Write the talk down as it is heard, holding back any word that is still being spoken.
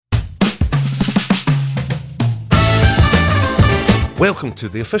Welcome to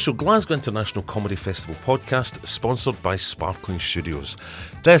the official Glasgow International Comedy Festival podcast, sponsored by Sparkling Studios.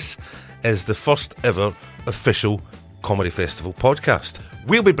 This is the first ever official Comedy Festival podcast.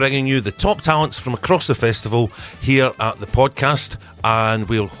 We'll be bringing you the top talents from across the festival here at the podcast, and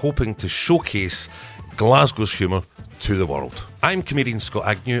we're hoping to showcase Glasgow's humour to the world. I'm comedian Scott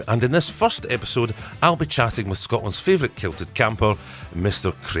Agnew, and in this first episode, I'll be chatting with Scotland's favourite kilted camper,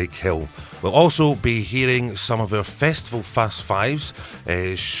 Mr. Craig Hill. We'll also be hearing some of our festival Fast Fives,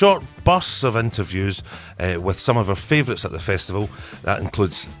 short bursts of interviews with some of our favourites at the festival. That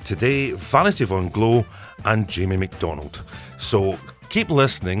includes today Vanity and Jamie McDonald. So keep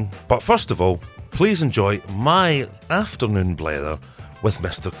listening, but first of all, please enjoy my afternoon blether with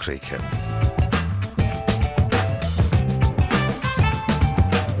Mr. Craig Hill.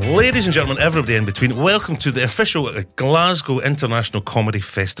 Ladies and gentlemen, everybody in between, welcome to the official Glasgow International Comedy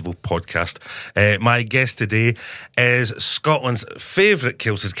Festival podcast. My guest today is Scotland's favourite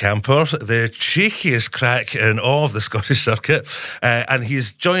kilted camper, the cheekiest crack in all of the Scottish circuit, and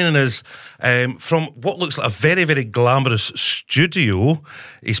he's joining us from what looks like a very, very glamorous studio.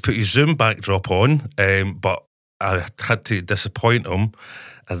 He's put his Zoom backdrop on, but I had to disappoint him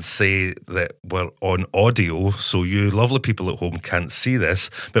and say that we're on audio, so you lovely people at home can't see this.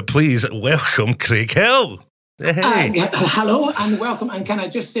 But please welcome Craig Hill. Hey. Hello and welcome. And can I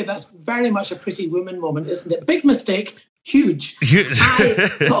just say that's very much a Pretty Woman moment, isn't it? Big mistake. Huge.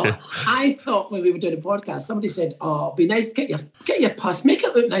 I thought when we were doing a podcast, somebody said, "Oh, it'd be nice, get your pus, make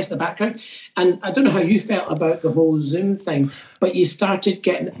it look nice in the background." And I don't know how you felt about the whole Zoom thing, but you started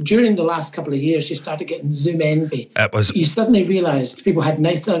getting, during the last couple of years, you started getting Zoom envy. You suddenly realised people had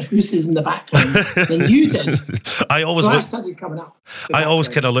nicer hooses in the background than you did. I started coming up. I always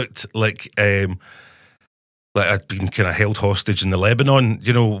kind of looked like I'd been kind of held hostage in the Lebanon,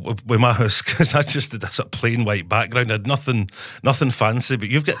 you know, with my house, because I just did this plain white background. I had nothing fancy, but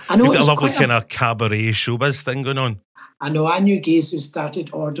you've got a lovely kind of cabaret showbiz thing going on. I know, I knew gays who started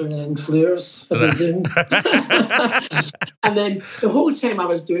ordering in fleurs for the Zoom. And then the whole time I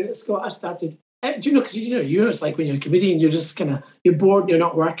was doing it, Scott, I started, do you know, because you're it's like when you're a comedian, you're just you're bored and you're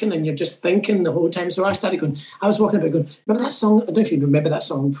not working and you're just thinking the whole time. So I started going, I was walking about going, remember that song? I don't know if you remember that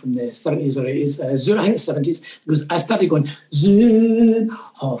song from the 70s or 80s, Zoom, I think it's 70s. Because I started going, Zoom,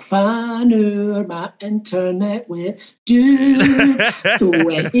 how far my internet went, Zoom,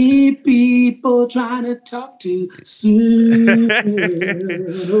 20 people trying to talk to Zoom. And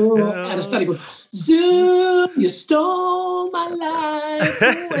I started going, Zoom, you stole my life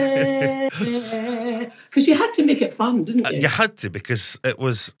away. Because you had to make it fun, didn't you? You had to, because it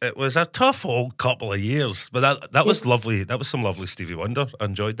was a tough old couple of years, but that was lovely. That was some lovely Stevie Wonder. I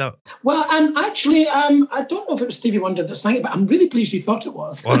enjoyed that. Well, actually, I don't know if it was Stevie Wonder that sang it, but I'm really pleased you thought it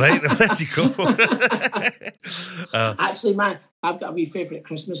was. All right, there you go. Actually, I've got a wee favourite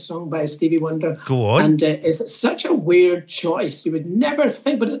Christmas song by Stevie Wonder. Go on. And it's such a weird choice. You would never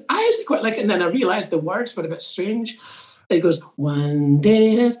think, but I actually quite like it. And then I realised the words were a bit strange. It goes, one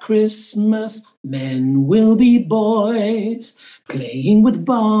day at Christmas, men will be boys, playing with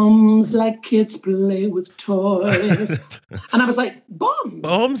bombs like kids play with toys. And I was like, bombs?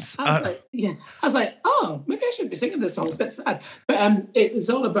 Bombs? I was like, oh, maybe I shouldn't be singing this song. It's a bit sad. But it was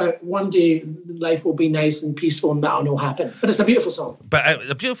all about one day life will be nice and peaceful and that'll not happen. But it's a beautiful song. But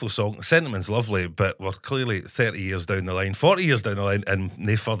a beautiful song. The sentiment's lovely, but we're clearly 30 years down the line, 40 years down the line, and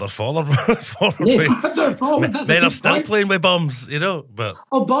no further forward. Men are still playing with bombs, you know. But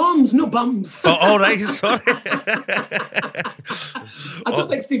bombs, no bums. Oh, all right, sorry. I don't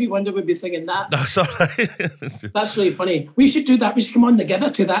think Stevie Wonder would be singing that. No, sorry. That's really funny. We should do that. We should come on together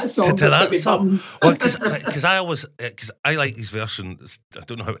to that song. To that song. Well, because I like these versions. I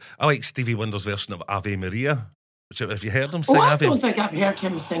don't know how. I like Stevie Wonder's version of Ave Maria. Have you heard him sing I Ave? don't think I've heard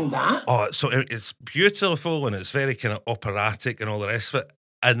him sing that. Oh, so it's beautiful and it's very kind of operatic and all the rest of it.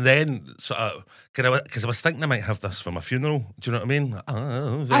 And then, because I was thinking I might have this for my funeral. Do you know what I mean?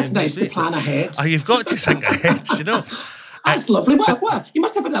 That's nice to plan ahead. Oh, you've got to think ahead, you know. That's lovely. What? You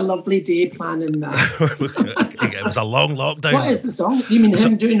must have had a lovely day planning that. It was a long lockdown. What is the song? You mean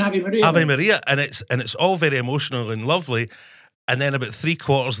him doing Ave Maria? Ave Maria, and it's all very emotional and lovely. And then about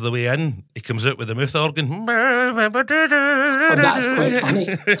 3/4 of the way in, he comes out with the mouth organ. Oh, that's quite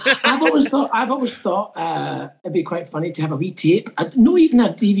funny. I've always thought it'd be quite funny to have a wee tape. Not even a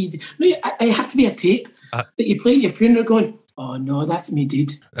DVD. No, it have to be a tape that you play at your funeral going, oh no, that's me,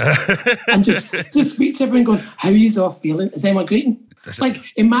 dude. And just speak to everyone going, how is all feeling? Is anyone greeting? Like,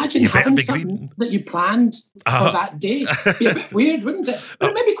 imagine having something that you planned for that day. It'd be a bit weird, wouldn't it?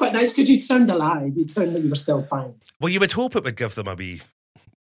 But it might be quite nice because you'd sound alive. You'd sound like you were still fine. Well, you would hope it would give them a wee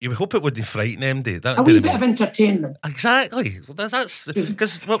You would hope it wouldn't frighten MD. That A would be wee the bit of entertainment. Exactly. Well, that's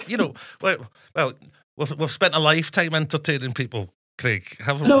because we've spent a lifetime entertaining people, Craig,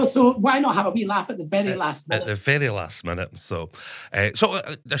 haven't we? No, so why not have a wee laugh at the very last minute? At the very last minute. So I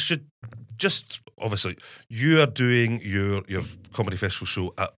should just obviously you are doing your comedy festival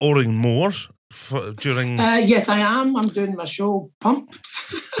show at Orringmore during. Yes, I am. I'm doing my show Pumped.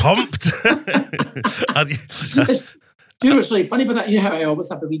 Pumped. Do you know what's really funny about that? You know how I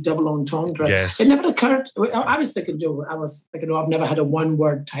always have a wee double entendre? Yes. It never occurred. I was thinking, I've never had a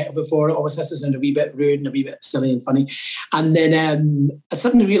one-word title before. It always has to sound a wee bit rude and a wee bit silly and funny. And then I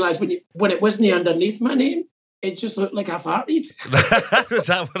suddenly realised when it wasn't underneath my name, it just looked like I farted. Is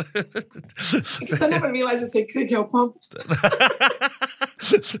that what I never realised it said Craig Hill Pumped.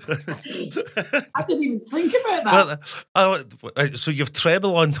 I didn't even think about that. So you've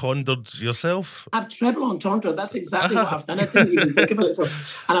treble entendred yourself? I've treble entendre. That's exactly what I've done. I didn't even think about it.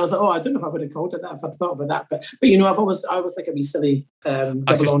 And I was like, I don't know if I would have called it that if I'd thought about that. But I always like a wee silly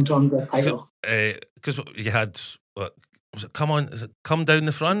double entendre title. Because you had, was it Come Down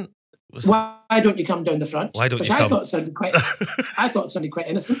the Front? Why don't you come down the front? Why don't Which you come? I thought sounded quite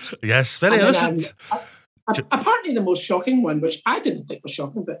innocent. Yes, very innocent. Apparently the most shocking one, which I didn't think was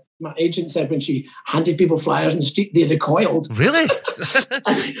shocking, but my agent said when she handed people flyers in the street, they recoiled. Really?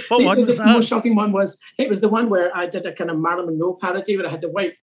 What one was that? The most shocking one was, it was the one where I did a kind of Marilyn Monroe parody where I had the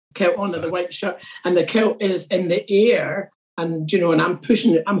white kilt on and the white shirt, and the kilt is in the air. And, and I'm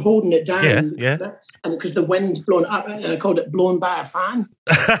pushing it, I'm holding it down. Yeah. And because the wind's blowing up, and I called it Blown by a Fan.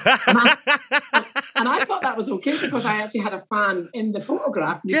 and I thought that was okay because I actually had a fan in the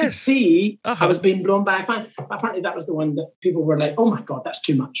photograph. You could see I was being blown by a fan. But apparently that was the one that people were like, oh my God, that's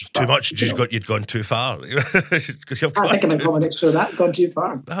too much. Too much? You'd gone too far. I think I'm going to show that, gone too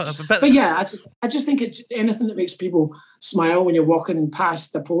far. But yeah, I just think it's anything that makes people smile when you're walking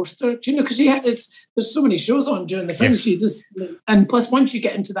past the poster. Do you know, because there's so many shows on during the film. Yes. And plus, once you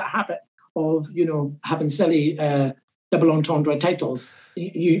get into that habit of, having silly double entendre titles,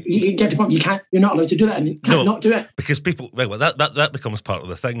 you can get to point you're not allowed to do that, and you can't not do it. Because people, that becomes part of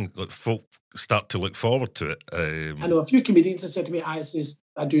the thing. Like, folk start to look forward to it. I know a few comedians have said to me, I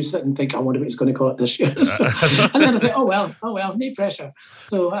do sit and think, I wonder what he's going to call it this year. So, and then I think, oh well, no pressure.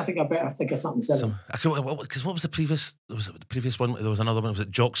 So I think I better think of something silly. Because what was the previous? Was it the previous one? There was another one. Was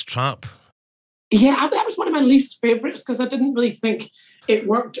it Jock's Trap? Yeah, that was one of my least favourites because I didn't really think it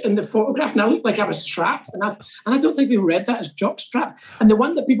worked in the photograph, and I looked like I was trapped. And I don't think people read that as Jock's Trap. And the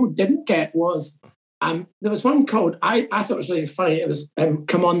one that people didn't get was there was one called I thought it was really funny. It was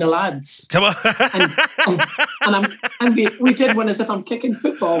Come On the Lads. Come on. and we did one as if I'm kicking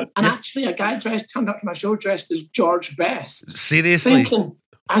football, and actually a guy turned up to my show dressed as George Best. Seriously.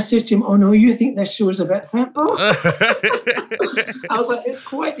 I said to him, oh no, you think this show is a bit simple? I was like, it's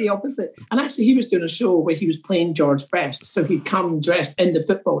quite the opposite. And actually he was doing a show where he was playing George Best, so he'd come dressed in the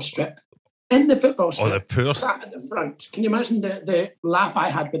football strip. Sat at the front. Can you imagine the laugh I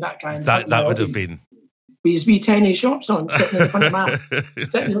had with that guy? That would have been... With his wee tiny shorts on, sitting in front of Matt.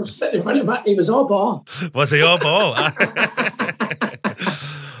 sitting in front of Matt. He was all ball. Was he all ball?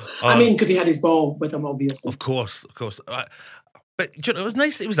 I mean, because he had his ball with him, obviously. Of course. But it was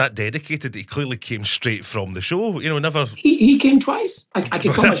nice that he was that dedicated that he clearly came straight from the show. Never... He came twice. I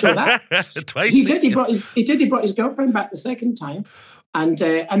could call my show that. Twice? He did. He brought his girlfriend back the second time. And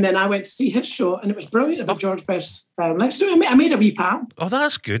then I went to see his show, and it was brilliant about George Best's life. So I made a wee pal. Oh,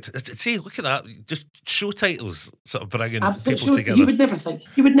 that's good. See, look at that. Just show titles sort of bringing people together. You would never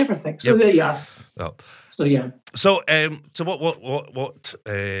think. So there you are. Well, so yeah. So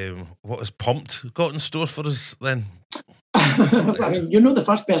what has Pumped got in store for us then? I mean, you're not the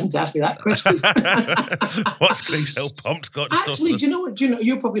first person to ask me that question. What's Craig Hill Pumped got in store? Actually, do you know what?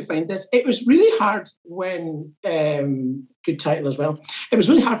 You'll probably find this. It was really hard when good title as well. It was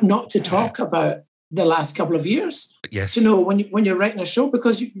really hard not to talk about the last couple of years. Yes. When you're writing a show,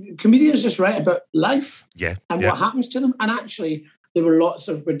 because comedians just write about life and what happens to them. And actually, there were lots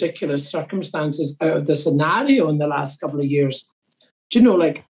of ridiculous circumstances out of the scenario in the last couple of years. Do you know,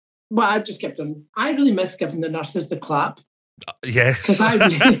 like? Well, I just kept on. I really miss giving the nurses the clap. Yes.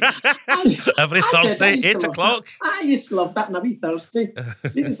 Every Thursday, 8 o'clock. I used to love that on every Thursday.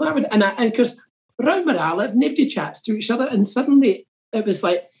 Seriously, I would. And because around where I live, nobody chats to each other. And suddenly it was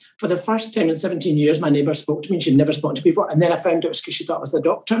like, for the first time in 17 years, my neighbour spoke to me and she'd never spoken to me before. And then I found it was because she thought I was the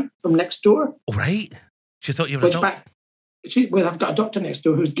doctor from next door. Oh, right. She thought you were a doctor? I've got a doctor next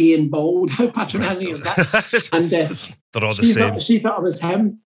door who's gay and bald. How patronising is that? And they're all the same. She thought I was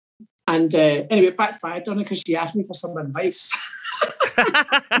him. And anyway, it backfired on her because she asked me for some advice.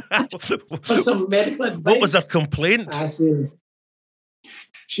 For some medical advice. What was her complaint?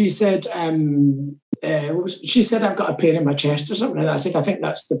 she said, she said I've got a pain in my chest or something. And I said, I think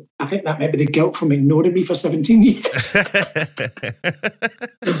that might be the guilt from ignoring me for 17 years.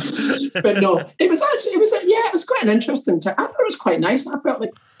 But no, it was quite an interesting time. I thought it was quite nice. I felt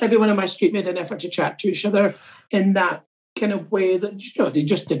like everyone on my street made an effort to chat to each other in that kind of way that, they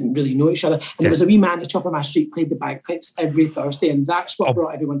just didn't really know each other. And there was a wee man at the top of my street played the bagpipes every Thursday, and that's what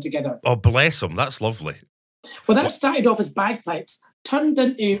brought everyone together. Oh, bless him. That's lovely. Well, that started off as bagpipes, turned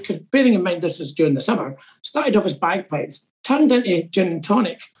into, because bearing in mind this was during the summer, started off as bagpipes, turned into gin and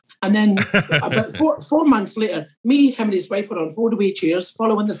tonic. And then about 4 months later, me, him and his wife were on foldaway chairs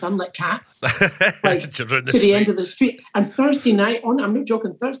following the sun like cats, like to the end of the street. And Thursday night, I'm not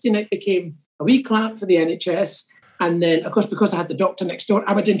joking, Thursday night became a wee clap for the NHS. And then, of course, because I had the doctor next door,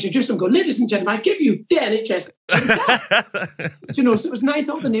 I would introduce him and go, ladies and gentlemen, I give you the NHS. So it was nice.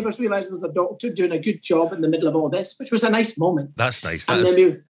 All the neighbours realised there was a doctor doing a good job in the middle of all this, which was a nice moment. That's nice.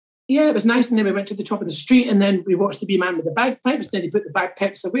 It was nice. And then we went to the top of the street and then we watched the wee man with the bagpipes. And then he put the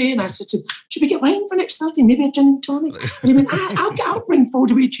bagpipes away. And I said to him, should we get wine for next Thursday? Maybe a gin and tonic? And he went, I'll bring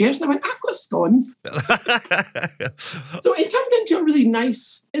foldaway chairs. And I went, I've got scones. So it turned into a really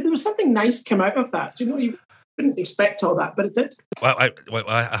nice, there was something nice came out of that. You didn't expect all that, but it did. Well,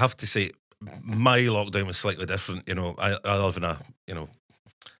 I have to say, my lockdown was slightly different. I live in a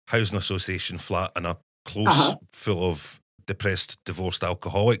housing association flat in a close full of depressed, divorced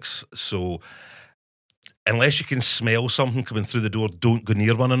alcoholics. So unless you can smell something coming through the door, don't go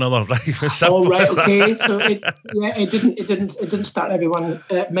near one another. Right? Oh, right, okay. So it didn't start everyone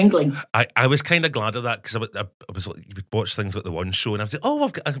mingling. I was kind of glad of that because I was like, you would watch things like the One Show, and I was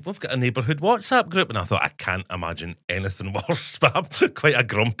like, we've got a neighbourhood WhatsApp group, and I thought I can't imagine anything worse. But I'm quite a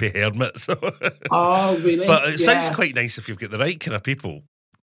grumpy hermit. So. Oh, really? But it sounds quite nice if you've got the right kind of people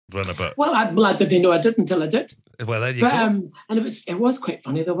run about. Well, I didn't know I did until I did. Well, there you go. And it was quite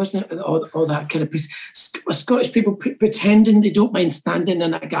funny, though, wasn't it? All that kind of piece. Scottish people pretending they don't mind standing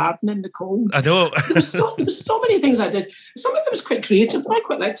in a garden in the cold. I know. There was so many things I did. Some of it was quite creative. I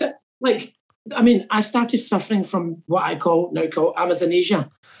quite liked it. I started suffering from what I now call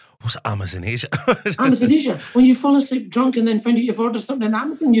Amazonesia. What's Amazonesia? Amazonesia. When you fall asleep drunk and then find out you've ordered something in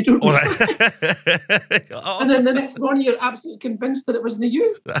Amazon, you don't realize. And then the next morning you're absolutely convinced that it wasn't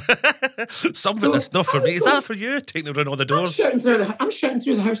you. Something that's not for me. Is that for you? Taking around all the doors. I'm shouting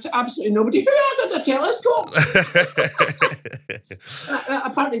through the house to absolutely nobody. Who ordered a telescope?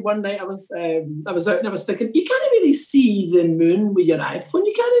 Apparently one night I was out and I was thinking, you can't really see the moon with your iPhone.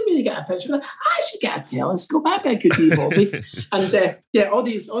 You can't really get a picture of it. I should get a telescope. I bet I could be Bobby. And all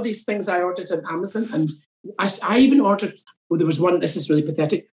these things I ordered on Amazon, and I even ordered. Well, there was one. This is really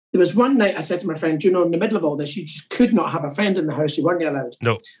pathetic. There was one night I said to my friend, in the middle of all this, you just could not have a friend in the house. You weren't allowed.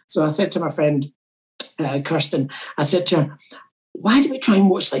 No. So I said to my friend Kirsten, I said to her, "Why do we try and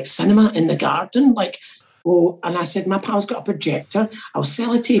watch like cinema in the garden?" And I said, my pal's got a projector. I'll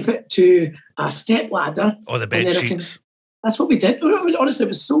sellotape it to a step ladder. Oh, the bed sheets. That's what we did. Honestly, it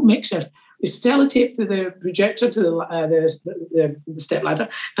was so makeshift. We sellotaped the projector to the step ladder,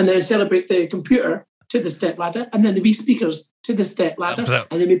 and then celebrate the computer to the step ladder, and then the wee speakers to the step ladder,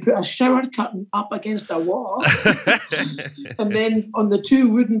 and then we put a shower curtain up against a wall, and then on the two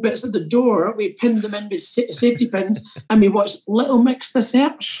wooden bits of the door, we pinned them in with safety pins, and we watched Little Mix the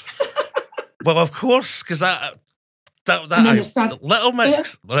Search. Well, of course, because that Little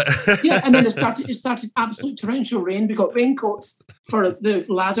Mix. And then it started absolute torrential rain. We got raincoats for the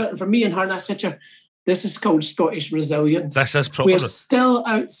ladder, and for me and her, and I said to her, this is called Scottish resilience. This is proper. We're still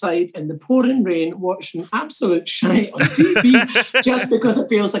outside in the pouring rain watching absolute shite on TV just because it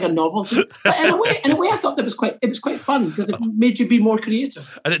feels like a novelty. But in a way, I thought it was quite fun because it made you be more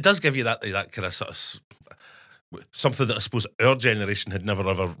creative. And it does give you that kind of sort of something that I suppose our generation had never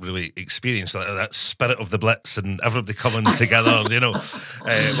ever really experienced, that spirit of the Blitz and everybody coming together,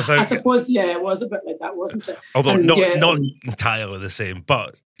 I suppose, it was a bit like that, wasn't it? Although not entirely the same,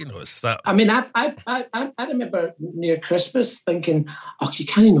 but it's that. I mean, I remember near Christmas thinking, you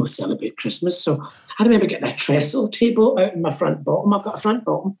can't not celebrate Christmas. So I remember getting a trestle table out in my front bottom. I've got a front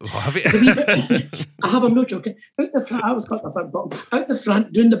bottom. Oh, have you? I have, I'm not joking. Out the front, I always got my front bottom. Out the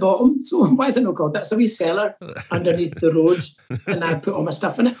front, doing the bottom. So why is it not called? That's a wee cellar underneath the road, and I put all my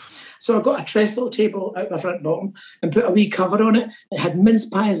stuff in it. So I got a trestle table out my front bottom and put a wee cover on it. It had mince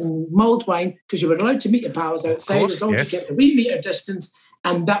pies and mulled wine because you were allowed to meet your pals outside as long as you kept a wee metre distance.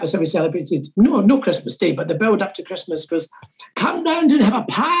 And that was how we celebrated. No Christmas Day, but the build up to Christmas was come down and have a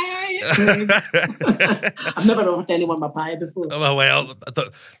pie. I've never offered anyone my pie before. Well,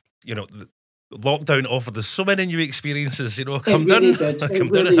 lockdown offered us so many new experiences, you know. It really did.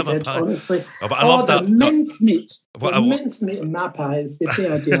 It really did, honestly. Oh, but I love the that. mincemeat. The mincemeat in my pies, they've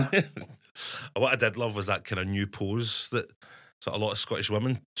no idea. What I did love was that kind of new pose that sort of a lot of Scottish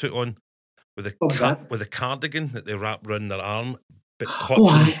women took on with the cardigan that they wrap round their arm, but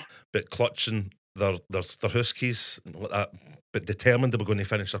clutching their huskies and like that, but determined they were going to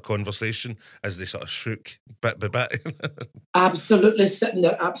finish their conversation as they sort of shook bit by bit. Absolutely sitting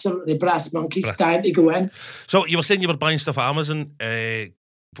there, absolutely brass monkeys dying to go in. So you were saying you were buying stuff at Amazon.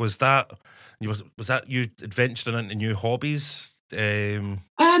 Was that you adventuring into new hobbies? Yeah,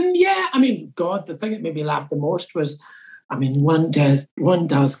 I mean, God, the thing that made me laugh the most was, I mean, one does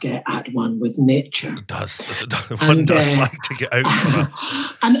get at one with nature. It does. One does like to get out for that.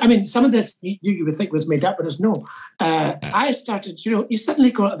 And I mean, some of this you would think was made up, but it's no. I started, you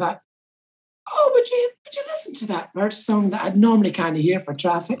suddenly got that, oh, would you listen to that bird song that I'd normally kind of hear for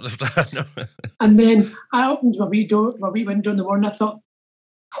traffic? No. And then I opened my wee window in the morning. I thought,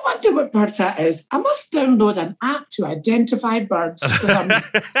 I wonder what bird that is. I must download an app to identify birds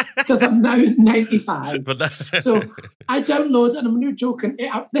because I'm now 95. So I downloaded, and I'm not joking.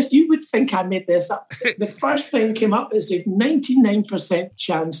 You would think I made this up. The first thing came up is a 99%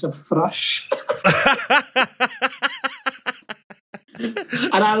 chance of thrush.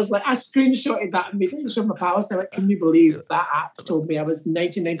 And I was like, I screenshotted that immediately from my pals. And I went, can you believe that app told me I was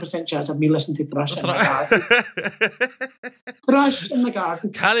 99% chance of me listening to thrush in my garden? Thrush in the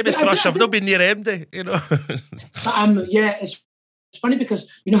garden. Can't be thrush. I've not been near empty, you know. But yeah, it's funny because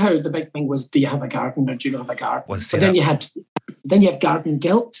you know how the big thing was, do you have a garden or do you not have a garden? Well, but then you have garden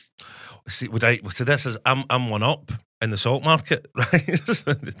guilt. See, this is I'm one up in the salt market, right?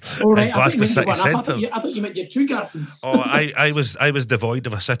 Oh, right. Glasgow City Centre. I thought you meant your two gardens. Oh, I was devoid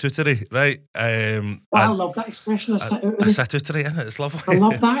of a situatory, right? I love that expression, a situatory. A situatory, isn't it? It's lovely.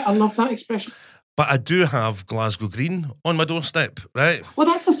 I love that expression. But I do have Glasgow Green on my doorstep, right? Well,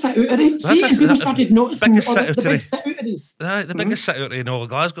 that's a situatory. See, and people started noticing the big situatories. Right, the biggest situatory in all of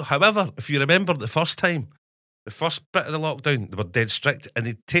Glasgow. However, if you remember the first bit of the lockdown, they were dead strict and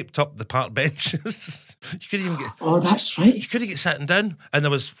they taped up the park benches. You couldn't even get... Oh, that's right. You couldn't get sitting down. And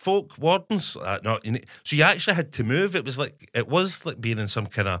there was folk wardens. So you actually had to move. It was like being in some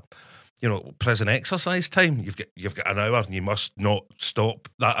kind of, prison exercise time. You've got an hour and you must not stop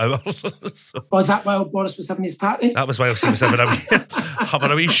that hour. So, was that while Boris was having his party? That was while he was having a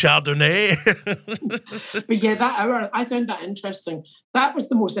wee Chardonnay. But yeah, that hour, I found that interesting. That was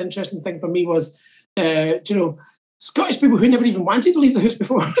the most interesting thing for me was, Scottish people who never even wanted to leave the house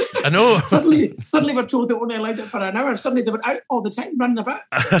before. I know. suddenly were told they were only allowed it for an hour. Suddenly they were out all the time running about.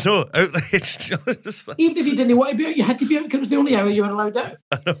 I know, outraged. Even if you didn't want to be out, you had to be out because it was the only hour you were allowed out.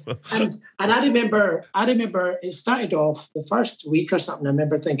 I know. And I remember it started off the first week or something. I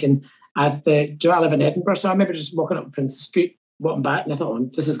remember thinking, do I live in Edinburgh? So I remember just walking up Prince Street, walking back, and I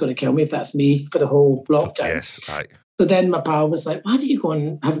thought, this is going to kill me if that's me for the whole lockdown. Yes, right. So then my pal was like, why don't you go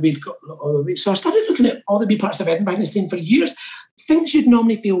and have a wee all the week? So I started looking at all the wee parts of Edinburgh and seen for years things you'd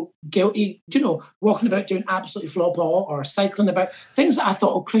normally feel guilty, walking about doing absolutely flop all or cycling about, things that I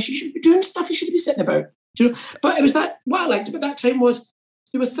thought, oh, Chris, you should be doing stuff, you should be sitting about. But it was what I liked about that time was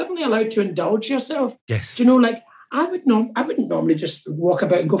you were suddenly allowed to indulge yourself. Yes. I wouldn't normally just walk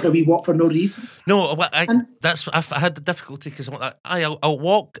about and go for a wee walk for no reason. No, I had the difficulty because I'm like, I'll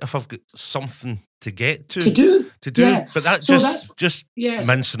walk if I've got something to get to do. Yeah. But that's just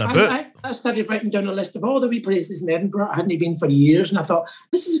mincing about. I started writing down a list of all the wee places in Edinburgh I hadn't been for years, and I thought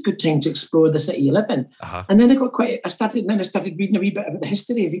this is a good time to explore the city you live in. Uh-huh. And then I started reading a wee bit about the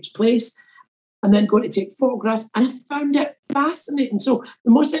history of each place, and then going to take photographs, and I found it fascinating. So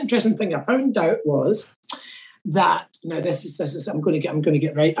the most interesting thing I found out was that this is I'm going to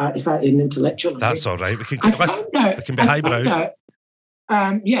get right artifact and intellectual. That's all right. We can be highbrow.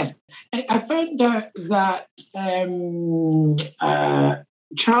 Yes, I found out that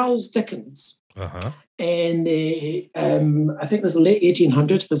Charles Dickens in the I think it was the late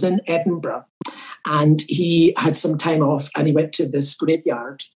 1800s was in Edinburgh, and he had some time off, and he went to this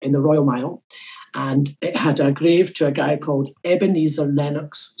graveyard in the Royal Mile, and it had a grave to a guy called Ebenezer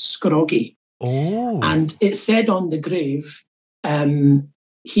Lennox Scroggie. Oh. And it said on the grave,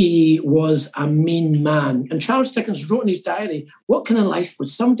 he was a mean man. And Charles Dickens wrote in his diary, what kind of life would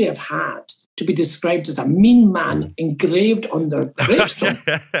somebody have had to be described as a mean man engraved on their gravestone?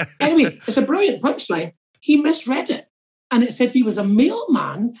 Anyway, it's a brilliant punchline. He misread it. And it said he was a male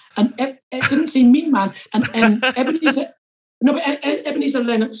man, and it didn't say mean man. And Ebenezer No, but Ebenezer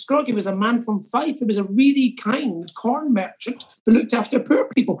Lennox Scroggie was a man from Fife. He was a really kind corn merchant who looked after poor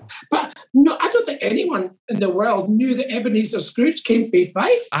people. But no, I don't think anyone in the world knew that Ebenezer Scrooge came from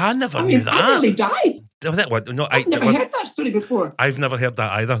Fife. I never knew that. I nearly died. I've never heard that story before. I've never heard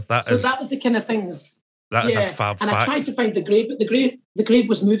that either. That was the kind of things. That is a fab fact. And I tried to find the grave, but the grave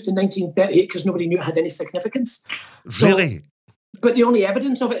was moved in 1938 because nobody knew it had any significance. Really? But the only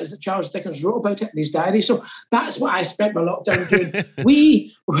evidence of it is that Charles Dickens wrote about it in his diary. So that's what I spent my lockdown doing.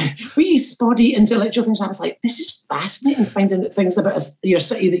 we spotty intellectual things. I was like, this is fascinating, finding things about your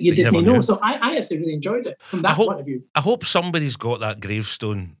city that you didn't know. So I actually really enjoyed it from that point of view. I hope somebody's got that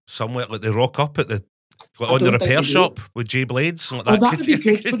gravestone somewhere, like they rock up at the on the repair shop with J Blades. Like that would be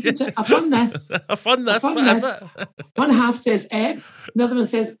good, wouldn't it? I've done this. One half says Eb, the other one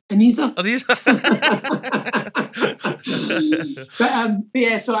says Anisa. But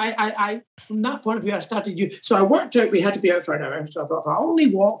yeah, so I from that point of view, I started. So I worked out we had to be out for an hour. So I thought if I only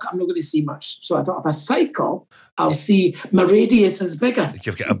walk, I'm not going to see much. So I thought if I cycle, I'll see my radius is bigger.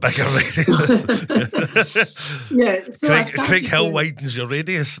 You've got a bigger radius. Yeah. So Craig Hill widens your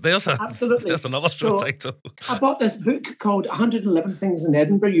radius. There's another show title. I bought this book called 111 Things in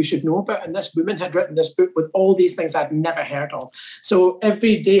Edinburgh You Should Know About, and this woman had written this book with all these things I'd never heard of. So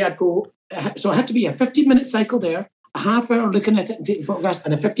every day I'd go. So it had to be a 15-minute cycle there, a half hour looking at it and taking photographs,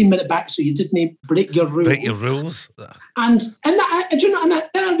 and a 15-minute back, so you didn't break your rules. And then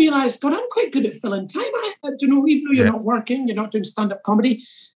I realised, God, I'm quite good at filling time. Even though you're not working, you're not doing stand-up comedy,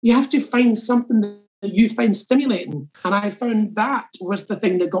 you have to find something that you find stimulating. And I found that was the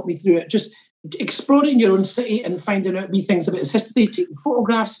thing that got me through it. Just exploring your own city and finding out wee things about its history, taking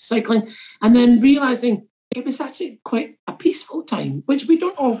photographs, cycling, and then realising it was actually quite a peaceful time, which we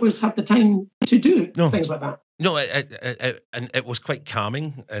don't always have the time to do things like that. No, and it was quite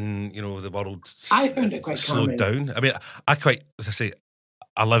calming, and the world. I found it quite slowed down. I mean, as I say,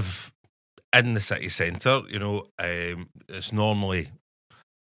 I live in the city centre. It's normally,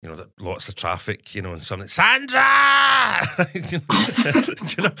 lots of traffic. And something. Sandra,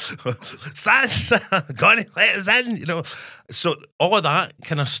 Sandra, gonna let us in. So all of that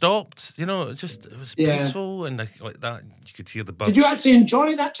kind of stopped. It was peaceful and like that. You could hear the birds. Did you actually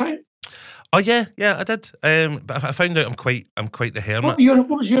enjoy that time? Oh yeah, I did. But I found out I'm quite the hermit.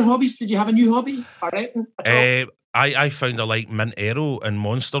 What was your hobbies? Did you have a new hobby or anything at all? I found I like Mint Aero and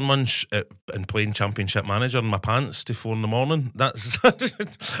Monster Munch and playing Championship Manager in my pants to 4 a.m. That's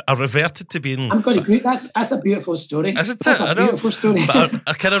I reverted to being. I'm going to agree. That's a beautiful story. Isn't it? That's a beautiful story. But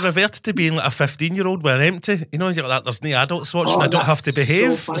I kind of reverted to being like a 15-year-old when I'm empty. There's no adults watching. I don't have to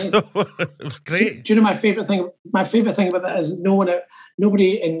behave. So it was great. Do you know my favourite thing? My favourite thing about that is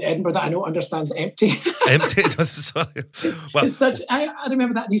nobody in Edinburgh that I know understands empty. Empty. Sorry. It's such. I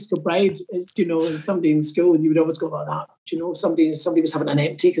remember that in East Kilbride. As somebody in school, and you would always go like that. Somebody was having an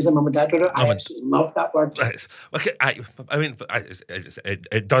empty because their mum and dad were out. I absolutely love that word. Right. Okay,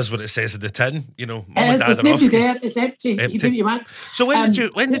 it does what it says in the tin. Mum and dad there's are nobody there. It's empty. You do what you want. So when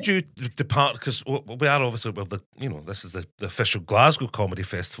did you depart? Because we are obviously this is the official Glasgow Comedy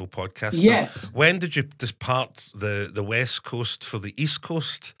Festival podcast. Yes. So when did you depart the West Coast for the East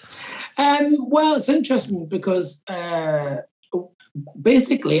Coast? Well, it's interesting because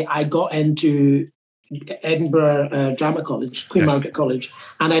basically I got into Edinburgh Drama College, Queen Margaret College,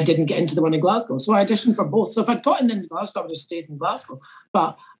 and I didn't get into the one in Glasgow. So I auditioned for both. So if I'd gotten into Glasgow, I would have stayed in Glasgow.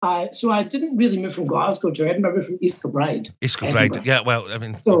 But I didn't really move from Glasgow to Edinburgh. I moved from East Kilbride. East Kilbride, yeah. Well, I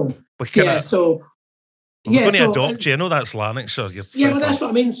mean, we're going to adopt you. I know that's Lanarkshire. Well, that's what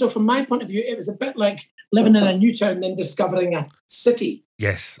I mean. So from my point of view, it was a bit like living in a new town and then discovering a city.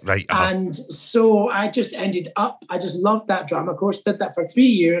 Yes, right. And so I just I just loved that drama course, did that for 3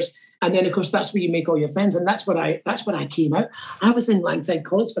 years. And then, of course, that's where you make all your friends. And that's when I came out. I was in Langside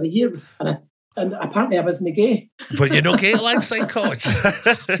College for a year, and apparently I wasn't gay. But you're not gay at Langside College?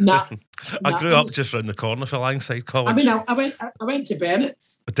 Nah. I grew up just round the corner for Langside College. I mean, I went to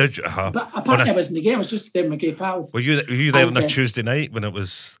Bennett's. Did you? But apparently I wasn't gay. I was just there with my gay pals. Were you there on a Tuesday night when it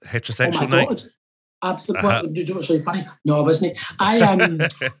was heterosexual night? God. Absolutely. It was really funny. No, I wasn't. I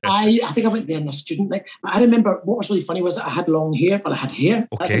think I went there in a student night. But I remember what was really funny was that I had long hair, but I had hair.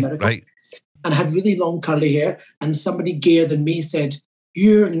 Okay, that's right. And I had really long curly hair. And somebody gayer than me said,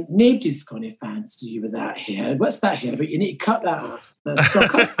 nobody's going to fancy you with that hair. What's that hair about? You need to cut that off. So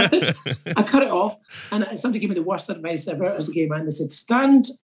I cut it off. And somebody gave me the worst advice ever as a gay man. They said,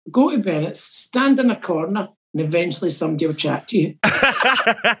 go to Bennett's, stand in a corner, and eventually somebody will chat to you.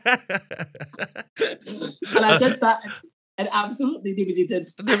 And I did that And absolutely nobody did.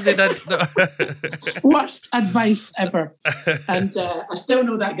 Nobody did. No. Worst advice ever. And I still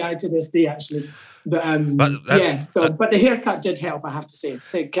know that guy to this day, actually. But the haircut did help, I have to say,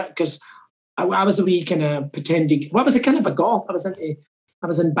 because I was a wee kind of pretending. Well, I was a kind of a goth. I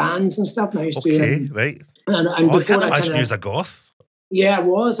was in bands and stuff. And I used to. Right. And I can't imagine you as a goth. Yeah, I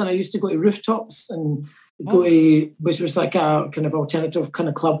was, and I used to go to rooftops and go to, which was like a kind of alternative kind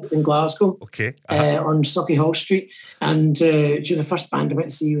of club in Glasgow. Okay. On Sauchiehall Street, and the first band I went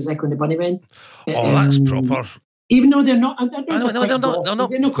to see was Echo and the Bunnymen. That's proper. Even though they're not,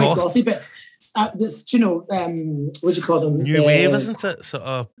 they're not quite gothy, but this, what do you call them? New wave, isn't it? Sort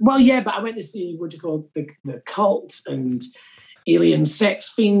of. Well, yeah, but I went to see what do you call the Cult and Alien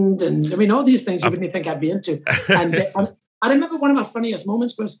Sex Fiend, and I mean all these things you wouldn't think I'd be into. And I remember one of my funniest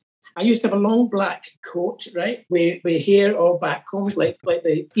moments was I used to have a long black coat, right, with hair all backcombed, like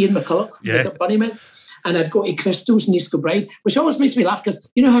the Ian McCulloch, like the Bunnymen. And I'd go to Crystal's in East Kilbride, which always makes me laugh because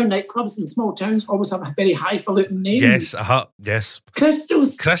you know how nightclubs in small towns always have a very highfalutin names. Yes, yes.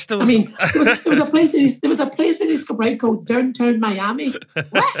 Crystals. I mean, there was a place in East Kilbride called Downtown Miami.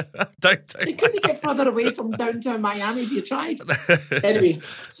 What? They couldn't get further away from Downtown Miami if you tried. Anyway,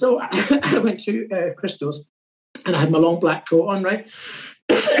 so I went to Crystal's and I had my long black coat on, right?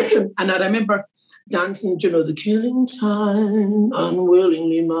 And I remember dancing, the killing time,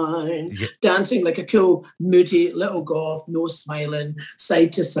 unwillingly mine. Yeah. Dancing like a cool, moody little goth, no smiling,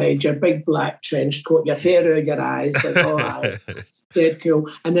 side to side, your big black trench coat, your hair out your eyes, like, oh, dead cool.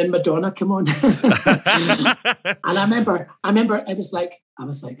 And then Madonna come on. And I remember I was like,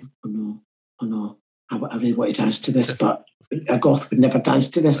 oh no, I really want to dance to this, but a goth would never dance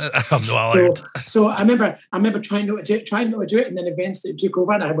to this. I'm not allowed. So I remember trying not to do it, and then eventually it took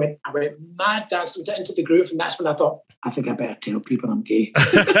over, and I went mad dancing into the groove, and that's when I thought, I think I better tell people I'm gay.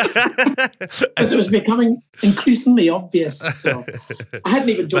 Because it was becoming increasingly obvious. So I hadn't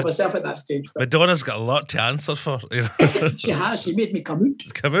even told myself at that stage. Madonna's got a lot to answer for. You know? She has. She made me come out.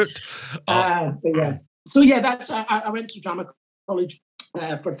 Come out. But yeah. So yeah, I went to drama college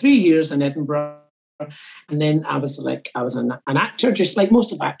for 3 years in Edinburgh. And then I was an actor, just like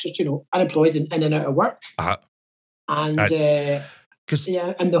most of actors, unemployed and in and out of work. And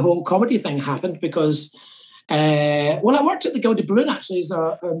and the whole comedy thing happened because, I worked at the Gilded Balloon actually as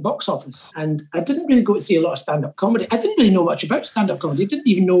a box office, and I didn't really go to see a lot of stand-up comedy. I didn't really know much about stand-up comedy. I didn't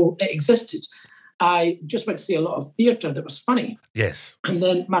even know it existed. I just went to see a lot of theatre that was funny. Yes. And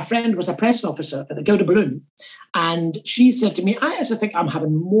then my friend was a press officer at the Gilded Balloon, and she said to me, I actually think I'm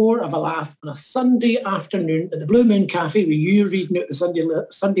having more of a laugh on a Sunday afternoon at the Blue Moon Cafe with you reading out the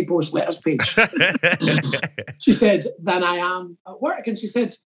Sunday Post letters page. She said, than I am at work. And she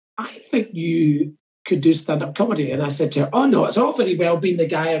said, I think you could do stand-up comedy. And I said to her, oh no, it's all very well being the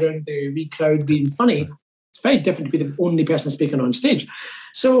guy around the wee crowd being funny. It's very different to be the only person speaking on stage.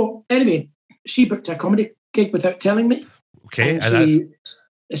 So anyway, she booked a comedy gig without telling me. Okay.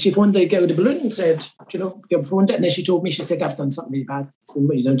 And she phoned the Gilded Balloon and said, phoned it. And then she told me, she said, I've done something really bad. I said,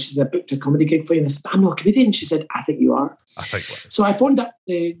 what have you done? She said, I booked a comedy gig for you. And I said, I'm not a comedian. She said, I think you are. I think what? So I phoned up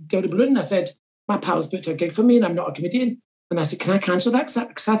the Gilded Balloon and I said, my pal's booked a gig for me and I'm not a comedian. And I said, can I cancel that?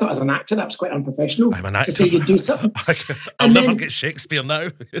 Because I thought as an actor, that was quite unprofessional. I'm an actor. To say you'd do something. I'll never get Shakespeare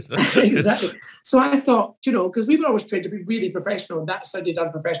now. Exactly. So I thought, because we were always trained to be really professional, and that sounded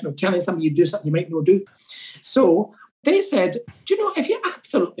unprofessional, telling somebody you do something you might not do. So they said, if you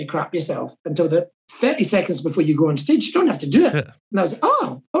absolutely crap yourself until the 30 seconds before you go on stage, you don't have to do it. Yeah. And I was like,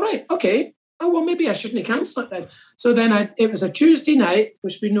 oh, all right, okay. Oh, well, maybe I shouldn't have cancelled it then. So then it was a Tuesday night,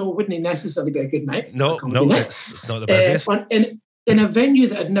 which we know wouldn't necessarily be a good night. No, it's not the busiest. In a venue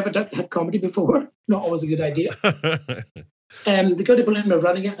that had never had comedy before, not always a good idea. The Gilded Balloon were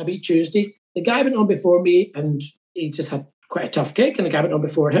running it every Tuesday. The guy went on before me and he just had quite a tough gig, and the guy went on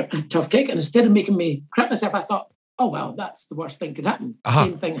before him, a tough gig. And instead of making me crap myself, I thought, oh, well, that's the worst thing could happen.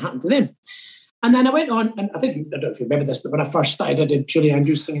 Same thing happened to them. And then I went on, and I don't know if you remember this, but when I first started, I did Julie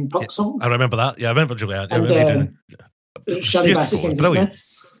Andrews singing punk songs. I remember that. Yeah, I remember Julie Andrews. I remember doing Shirley Bassey sings the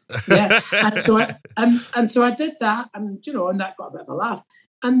Smiths. Yeah. and so I did that, and and that got a bit of a laugh.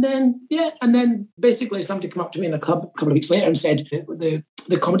 And then basically somebody came up to me in a club a couple of weeks later and said the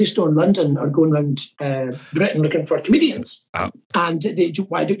Comedy Store in London are going around Britain looking for comedians. And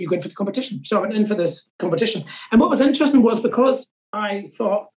why don't you go in for the competition? So I went in for this competition. And what was interesting was because I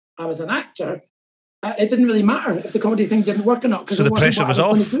thought I was an actor, it didn't really matter if the comedy thing didn't work or not. So the pressure was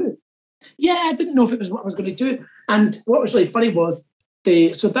off? Yeah, I didn't know if it was what I was going to do. And what was really funny was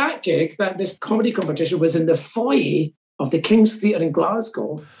that gig, this comedy competition was in the foyer of the King's Theatre in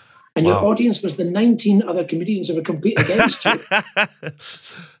Glasgow. and your audience was the 19 other comedians who were competing against you.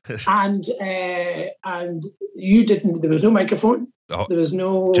 And you didn't. There was no microphone. There was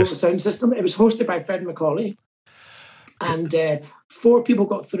no sound system. It was hosted by Fred Macaulay, and 4 people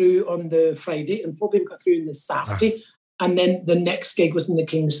got through on the Friday, and 4 people got through on the Saturday, and then the next gig was in the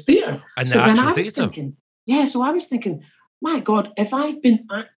King's Theatre. And so then I was thinking, so I was thinking, my God, if I've been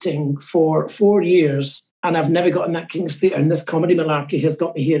acting for 4 years and I've never gotten that King's Theatre, and this comedy malarkey has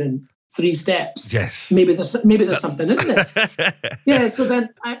got me here in 3 steps. Yes. Maybe there's something in this.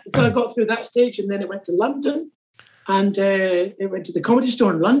 So I got through that stage, and then it went to London, and it went to the Comedy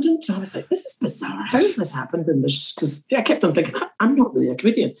Store in London. So I was like, this is bizarre. How has this happened? And because I kept on thinking, I'm not really a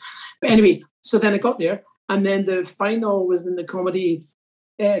comedian. But anyway, so then I got there, and then the final was in the Comedy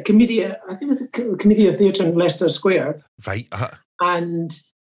Commedia. I think it was a Commedia Theatre in Leicester Square. Right. And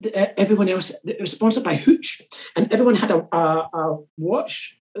everyone else, it was sponsored by Hooch, and everyone had a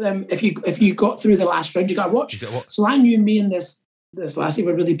watch. If you got through the last round, you got a watch. So I knew me and this lassie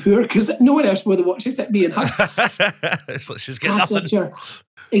were really poor because no one else wore the watch except me and her. She's getting nothing.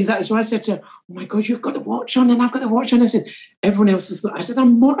 Exactly. So I said to her, "Oh my God, you've got the watch on, and I've got the watch on." I said, "Everyone else is." I said,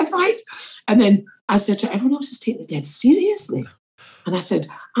 "I'm mortified." And then I said to her, "Everyone else is taking it dead seriously." And I said,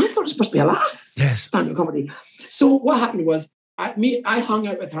 "I thought it was supposed to be a laugh." Yes. Stand-up comedy. So what happened was, I hung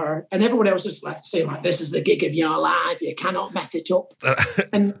out with her, and everyone else was like saying, like, "This is the gig of your life. You cannot mess it up."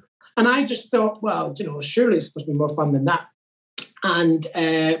 and I just thought, well, surely it's supposed to be more fun than that. And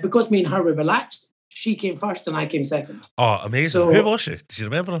because me and her were relaxed, she came first and I came second. Oh, amazing! So, who was she? Do you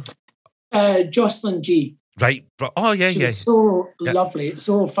remember her? Jocelyn G. Right. Oh, yeah, she was so lovely,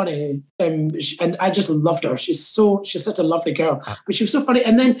 so funny, and I just loved her. She's such a lovely girl, but she was so funny.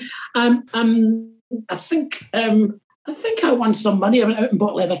 And then I think I won some money. I went out and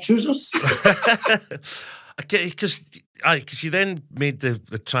bought leather trousers. Because you then made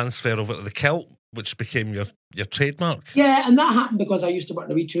the transfer over to the kilt, which became your trademark. Yeah, and that happened because I used to work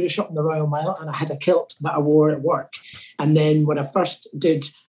in a wee tourist shop in the Royal Mile, and I had a kilt that I wore at work. And then when I first did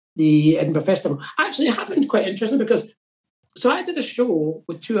the Edinburgh Festival, actually it happened quite interesting because I did a show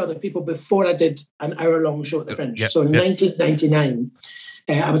with 2 other people before I did an hour-long show at the Fringe. So in 1999,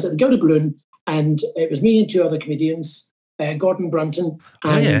 I was at the Gilded Balloon, and it was me and 2 other comedians, Gordon Brunton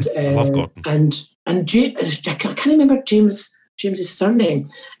and love Gordon. And James, I can't remember James's surname.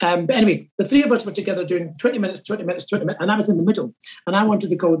 But anyway, the 3 of us were together doing 20 minutes, and I was in the middle. And I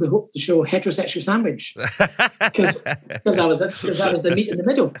wanted to call the show Heterosexual Sandwich because I was the meat in the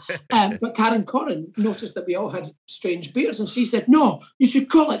middle. But Karen Corrin noticed that we all had strange beards, and she said, "No, you should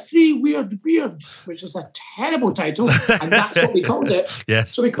call it 3 Weird Beards," which is a terrible title, and that's what we called it.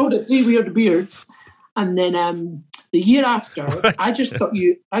 Yes. So we called it 3 Weird Beards, and then the year after, I just thought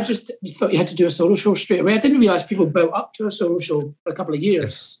you had to do a solo show straight away. I didn't realise people built up to a solo show for a couple of years.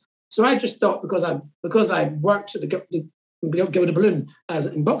 Yes. So I just thought because I worked at the Gilded Balloon as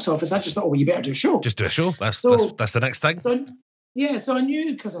in box office, I just thought, you better do a show. Just do a show. That's the next thing. So I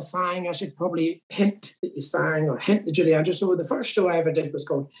knew because I sang, I should probably hint that you sang or hint the Julie Andrews. So the first show I ever did was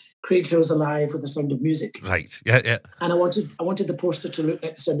called Craig Hill's Alive with the Sound of Music. Right, yeah. And I wanted the poster to look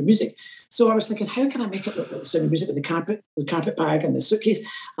like the Sound of Music. So I was thinking, how can I make it look like the Sound of Music with the carpet bag and the suitcase?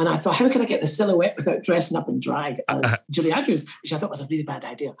 And I thought, how can I get the silhouette without dressing up in drag as Julie Andrews, which I thought was a really bad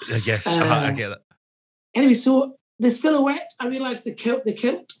idea. Yes, I get it. Anyway, so the silhouette, I realised the kilt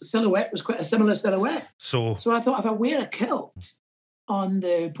silhouette was quite a similar silhouette. So I thought, if I wear a kilt on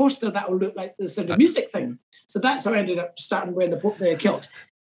the poster, that will look like the Sound of Music thing. So that's how I ended up starting wearing the kilt.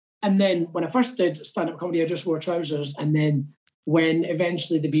 And then when I first did stand-up comedy, I just wore trousers. And then when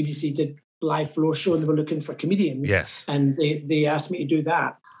eventually the BBC did live floor show and they were looking for comedians, yes, and they asked me to do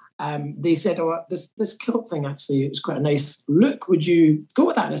that, they said, this kilt thing actually is quite a nice look. Would you go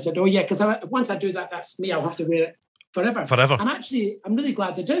with that? And I said, yeah, because once I do that, that's me. I'll have to wear it forever. And actually, I'm really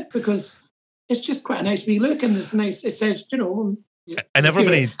glad I did because it's just quite a nice wee look, and it's nice. It says, and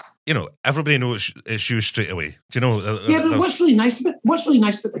everybody knows it's you straight away. Do you know? Yeah, but what's really nice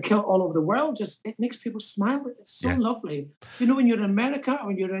about the kilt all over the world is it makes people smile. It's so lovely. When you're in America or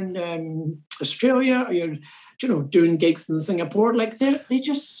when you're in Australia or you're doing gigs in Singapore, like they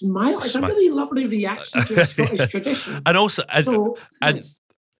just smile. It's a really lovely reaction to a Scottish tradition. And also, nice.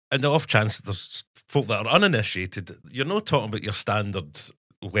 And the off chance there's folk that are uninitiated, you're not talking about your standard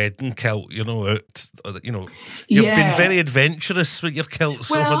wedding kilt, you've been very adventurous with your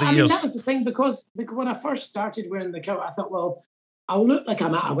kilts over the years. That was the thing because when I first started wearing the kilt, I thought, well, I'll look like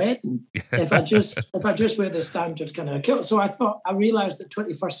I'm at a wedding if I just wear the standard kind of kilt. So I realised that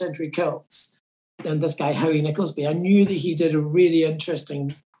 21st century kilts, and this guy Howie Nicholsby, I knew that he did a really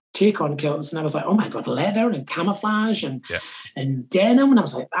interesting take on kilts, and I was like, oh my God, leather and camouflage and denim. And I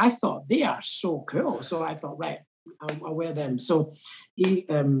was like, I thought they are so cool. So I thought, right, I'll wear them. So he,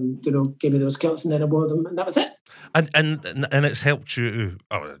 gave me those kilts, and then I wore them, and that was it. And it's helped you.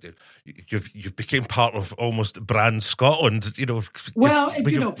 Oh, you've become part of almost brand Scotland. Well,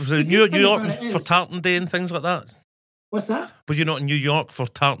 New York for Tartan Day and things like that. What's that? Were you not in New York for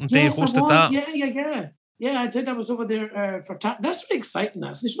Tartan Day? Yes, hosted I was. that? Yeah, I did. I was over there for Tartan. That's really exciting.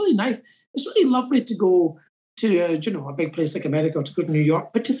 It's really nice. It's really lovely to go to a big place like America, or to go to New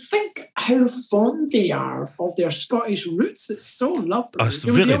York, but to think how fond they are of their Scottish roots. It's so lovely. Oh, it's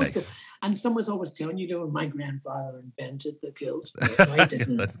really nice. Go, and someone's always telling you, my grandfather invented the kilt. No, he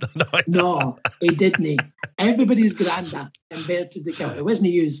didn't. No, he didn't. Everybody's granda invented the kilt. It wasn't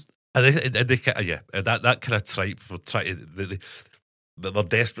used. That kind of tripe will try to. They're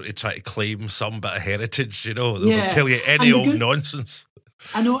desperate to try to claim some bit of heritage. They'll tell you any old nonsense.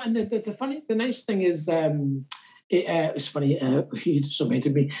 I know, and the nice thing is, it's funny. You just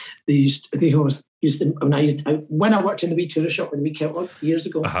reminded me. When I worked in the wee tourist shop in the wee kilt years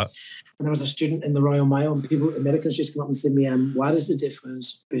ago, when I was a student in the Royal Mile, and people, Americans, used to come up and say to me, "What is the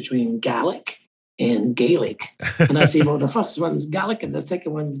difference between Gaelic and Gaelic?" And I say, "Well, the first one's Gaelic, and the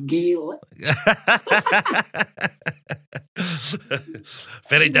second one's Gaelic."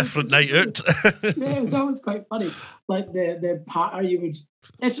 Very different night out. Yeah, it was always quite funny. Like the patter you would.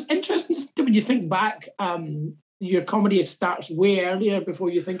 It's interesting when you think back. Your comedy starts way earlier before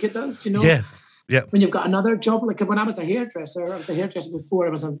you think it does. Yeah. When you've got another job, like when I was a hairdresser, before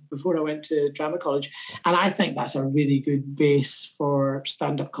I went to drama college, and I think that's a really good base for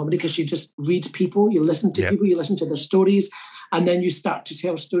stand-up comedy, because you just read people, you listen to people, you listen to their stories, and then you start to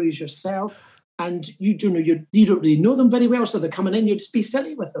tell stories yourself. And you don't really know them very well, so they're coming in. You just be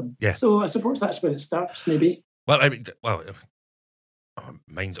silly with them. Yeah. So I suppose that's where it starts, maybe. Well, I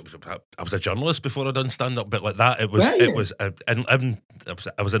was a journalist before I done stand up, but like that, I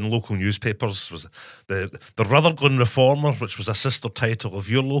was in local newspapers. Was the Rutherglen Reformer, which was a sister title of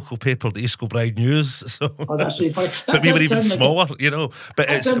your local paper, the East Kilbride News. So, that's really funny. But we were even smaller, But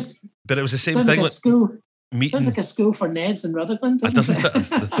it was the same thing. Like school. Sounds like a school for Neds in Rutherglen, doesn't it?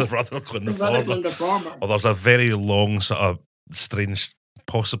 The Rutherglen Reformer. Or there's a very long sort of strange,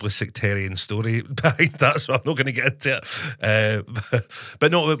 possibly sectarian story behind that, so I'm not going to get into it.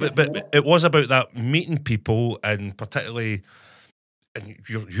 But it was about that, meeting people, and particularly, and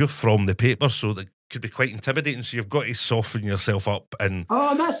you're from the paper, so that could be quite intimidating. So you've got to soften yourself up, and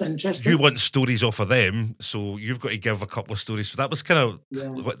that's interesting. You want stories off of them, so you've got to give a couple of stories. So that was kind of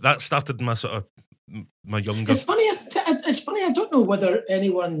that started my sort of my younger. It's funny. I don't know whether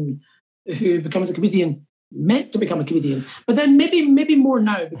anyone who becomes a comedian meant to become a comedian, but then maybe more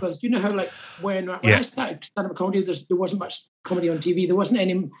now, because you know how, like, when I started stand-up comedy, there wasn't much comedy on TV. There wasn't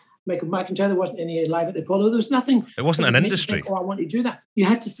any Michael McIntyre. There wasn't any Live at the Apollo. There was nothing. It wasn't an industry. I want to do that. You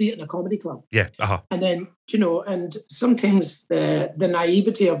had to see it in a comedy club. Yeah. And then and sometimes the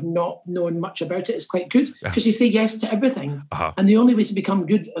naivety of not knowing much about it is quite good, because you say yes to everything, and the only way to become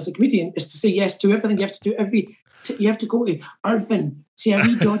good as a comedian is to say yes to everything. You have to do you have to go to Irvine, see a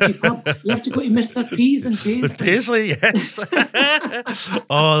wee dodgy pub. You have to go to Mr. Pease and Paisley. The Paisley, yes.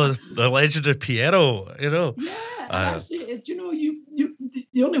 The legend of Piero, Yeah,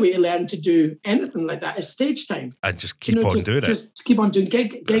 the only way to learn to do anything like that is stage time. And just keep on doing it. Just keep on doing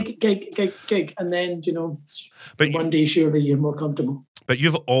gig, and then, but one day surely you're more comfortable. But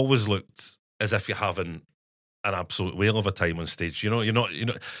you've always looked as if you're having an absolute whale of a time on stage.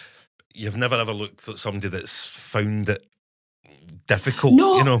 You've never ever looked at somebody that's found it difficult,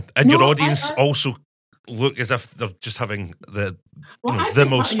 and your audience also look as if they're just having the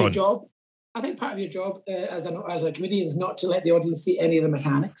most fun. I think part of your job as a comedian is not to let the audience see any of the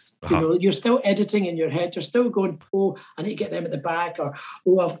mechanics. You're still editing in your head. You're still going, I need to get them at the back, or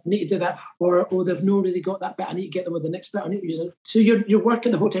I need to do that, or they've not really got that bit. I need to get them with the next bit. I need to use it. So you're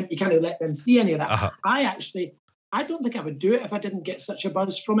working the whole time. You can't let them see any of that. I don't think I would do it if I didn't get such a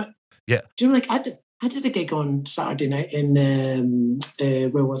buzz from it. Yeah. Do you know, like I did a gig on Saturday night in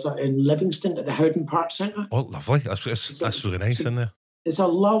where was that? In Livingston at the Howden Park Centre. Oh, lovely! That's really nice in there. It's a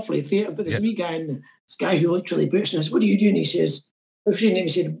lovely theatre, but there's a wee guy, and this guy who literally books, and I said, "What are you doing?" He says, "What's your name?" He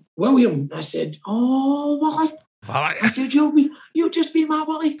said, "William." I said, "Oh, Willie." I said, "You'll just be my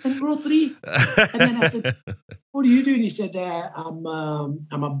Willie in row 3." And then I said, "What are you doing?" He said, I'm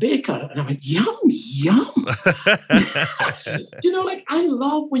a baker." And I went, "Yum, yum." Like, I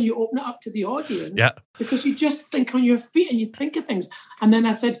love when you open it up to the audience, because you just think on your feet and you think of things. And then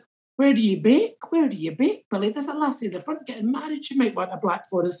I said, where do you bake? Where do you bake, Billy? There's a lassie at the front getting married. She might want a Black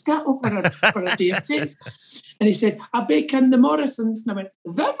Forest scuttle for a day of taste. And he said, I bake in the Morrisons. And I went,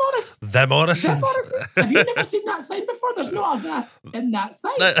 the Morrisons? The Morrisons. The Morrisons? Have you never seen that sign before? There's no other in that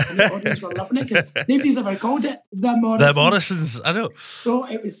sign. And the audience were loving it because nobody's ever called it the Morrisons. The Morrisons, I know. So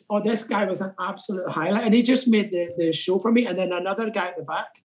it was, this guy was an absolute highlight. And he just made the show for me. And then another guy at the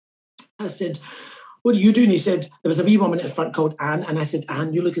back, I said, what are you doing? He said, there was a wee woman at the front called Anne. And I said,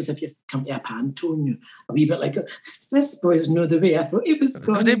 Anne, you look as if you've come to a Pantone. You a wee bit like, this boy's know the way I thought he was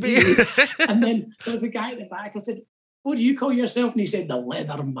going to be. And then there was a guy at the back. I said, what do you call yourself? And he said, the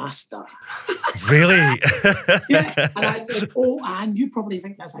Leather Master. Really? Yeah. And I said, oh, Anne, you probably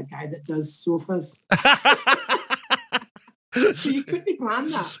think that's a guy that does sofas. So you couldn't plan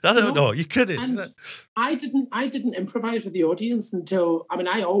that. I don't know. You couldn't. And I didn't improvise with the audience until,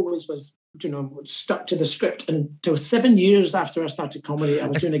 I always was, stuck to the script until 7 years after I started comedy. I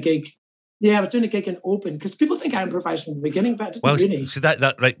was doing a gig. Yeah, I was doing a gig in Open because people think I improvised from the beginning, but I didn't really. See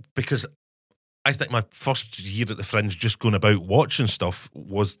that right, because I think my first year at the Fringe, just going about watching stuff,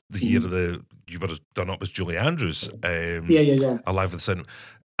 was the year of you were done up as Julie Andrews. Yeah. Alive with the Sun,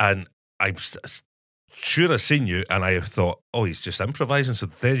 and I'm sure I've seen you, and I thought, oh, he's just improvising. So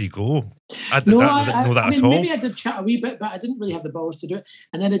there you go. I didn't know that at all. Maybe I did chat a wee bit, but I didn't really have the balls to do it.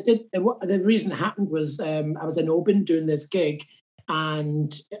 And then the reason it happened was I was in Oban doing this gig,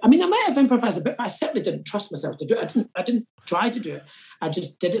 and I might have improvised a bit, but I certainly didn't trust myself to do it. I didn't try to do it. I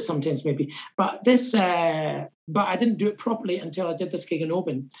just did it sometimes, maybe. But but I didn't do it properly until I did this gig in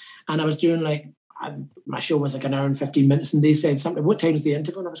Oban, and I was doing my show was like an hour and 15 minutes, and they said something, what time's the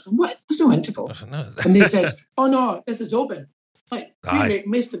interval? And I was going, what? There's no interval. And they said, oh no, this is Oban. Like, you make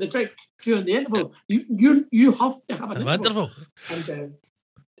most of the drink during the interval. You have to have an interval. And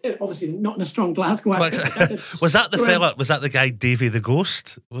obviously not in a strong Glasgow accent. Was that the fella? Was that the guy Davy the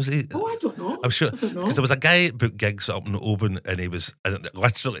Ghost? Was he? Oh, I don't know. I'm sure, because there was a guy that booked gigs up in Oban, and he was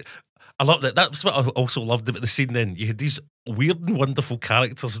literally. I love that. That's what I also loved about the scene. Then you had these weird and wonderful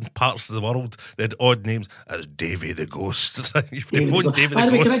characters in parts of the world that had odd names. As Davy the Ghost. You have to phone Davy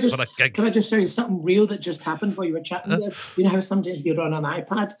the Ghost for a gig. Can I just show you something real that just happened while you were chatting there? You know how sometimes if you're on an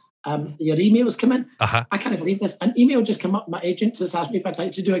iPad, your emails come in? Uh-huh. I can't believe this. An email just came up. My agent just asked me if I'd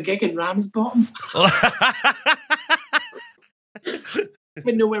like to do a gig in Ramsbottom. I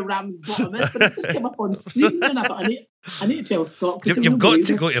didn't know where Ramsbottom is, but it just came up on screen, and I thought, I need to tell Scott. You've got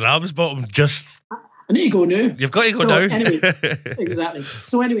to go to Ramsbottom. I need to go now. You've got to go now. Anyway, exactly.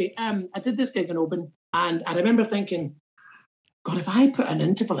 So anyway, I did this gig in Oban, and I remember thinking, God, if I put an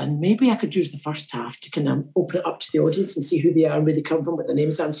interval in, maybe I could use the first half to kind of open it up to the audience and see who they are and where they come from, what their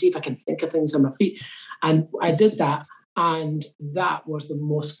names are, and see if I can think of things on my feet. And I did that. And that was the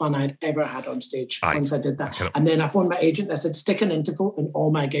most fun I'd ever had on stage once I did that. And then I phoned my agent and I said, stick an interval in all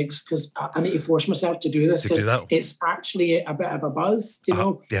my gigs because I need to force myself to do this because it's actually a bit of a buzz, you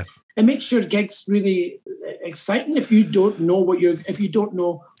know. Yeah. It makes your gigs really exciting if you don't know what you're going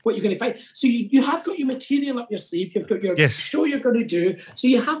to find. So you have got your material up your sleeve. You've got your show you're going to do. So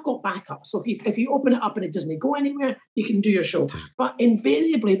you have got backup. So if you open it up and it doesn't go anywhere, you can do your show. But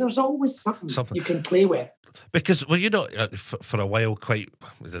invariably, there's always something you can play with. Because, well, for a while,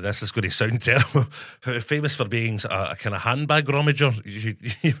 this is going to sound terrible, famous for being a kind of handbag rummager.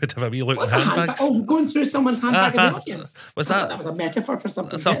 You would have a wee look at handbags. Oh, going through someone's handbag in the audience. Was that? That was a metaphor for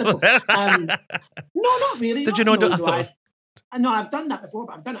something terrible. No, not really. Did you know? No, I've done that before,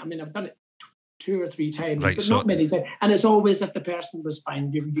 but I've done it. I've done it 2 or 3 times, but not many times. And it's always if the person was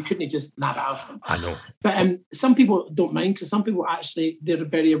fine. You couldn't just nab it off them. I know. But some people don't mind because some people actually, they're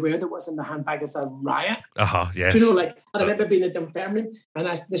very aware that what's in the handbag is a riot. Yes. Do you know, I remember being at Dunfermline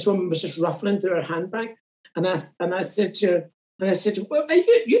and this woman was just ruffling through her handbag. And I said to her, well,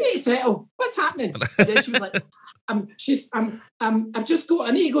 you need to settle. What's happening? And then she was like, I've just got,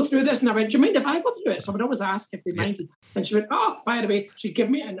 I need to go through this. And I went, do you mind if I go through it? So I would always ask if they minded. And she went, oh, fire away. She'd give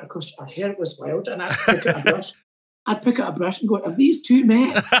me it. And of course, her hair was wild. And I'd pick out a brush and go, have these two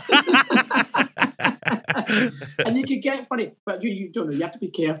met? And you could get funny. But you don't know. You have to be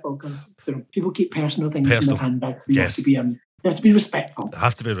careful because people keep personal things in their handbags. You have to be you have to be respectful. I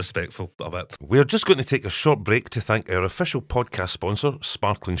have to be respectful of it. We're just going to take a short break to thank our official podcast sponsor,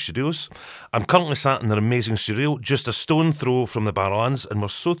 Sparkling Studios. I'm currently sat in their amazing studio, just a stone throw from the Barrowlands, and we're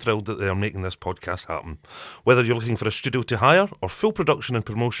so thrilled that they are making this podcast happen. Whether you're looking for a studio to hire or full production and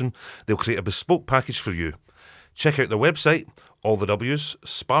promotion, they'll create a bespoke package for you. Check out their website, all the W's,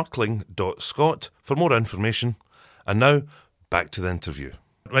 sparkling.scot, for more information. And now, back to the interview.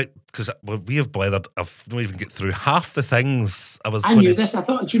 Right, because we have blathered. I've not even get through half the things I was. I knew this. I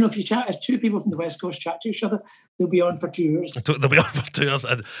thought, do you know, if two people from the West Coast chat to each other, they'll be on for 2 hours. They'll be on for 2 hours.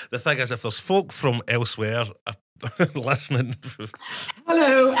 And the thing is, if there's folk from elsewhere listening,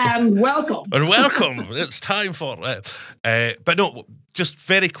 hello and welcome. And welcome. It's time for it. But no, just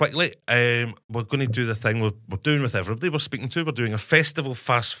very quickly, we're going to do the thing we're doing with everybody we're speaking to. We're doing a festival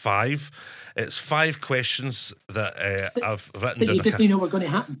Fast Five. It's 5 questions that I've written down. That you didn't know were going to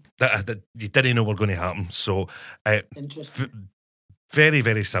happen. That you didn't know were going to happen. So, interesting. Very,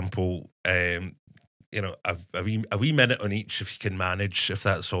 very simple. You know, a wee minute on each if you can manage, if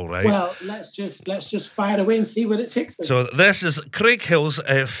that's all right. Well, let's just fire away and see what it takes us. So this is Craig Hill's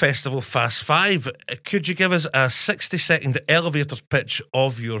Festival Fast Five. Could you give us a 60-second elevator pitch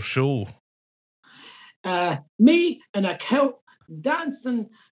of your show? Me in a kilt dancing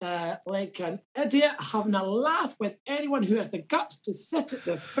like an idiot, having a laugh with anyone who has the guts to sit at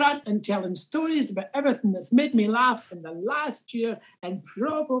the front and telling stories about everything that's made me laugh in the last year, and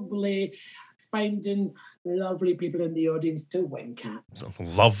probably finding lovely people in the audience to wink at.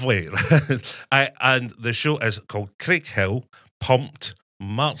 Lovely. And the show is called Craig Hill Pumped.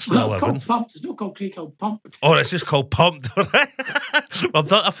 March the 11th. It's called Pumped. It's not called Craig Hill Pumped. Oh, it's just called Pumped.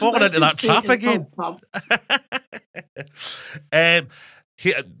 I've fallen into that trap again.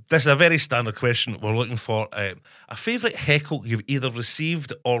 This is a very standard question. We're looking for a favourite heckle you've either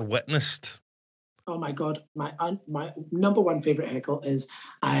received or witnessed. Oh my God, my number one favourite heckle is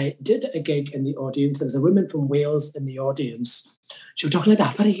I did a gig in the audience. There was a woman from Wales in the audience. She was talking like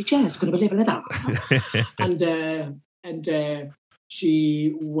that for ages, going to believe like that. and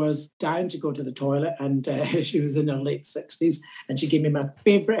she was down to go to the toilet, and she was in her late 60s, and she gave me my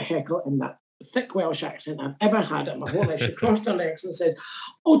favourite heckle in that thick Welsh accent I've ever had in my whole life. She crossed her legs and said,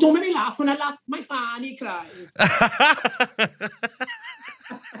 "Oh, don't make me laugh. When I laugh, my fanny cries."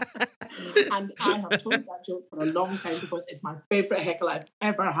 And I have told that joke for a long time because it's my favourite heckle I've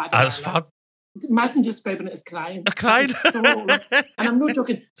ever had. That's fun. Imagine describing it as crying. I cried. And I'm not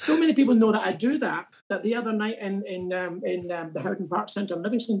joking. So many people know that I do that the other night in the Howden Park Centre in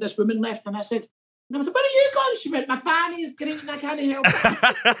Livingston, this woman left, and I said, and I was like, "Where are you going?" She went, "My fanny's great and I can't help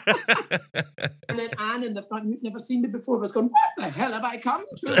it." And then Anne in the front, who'd never seen me before, was going, "What the hell have I come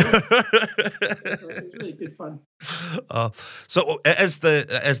to?" So it was really good fun. So it is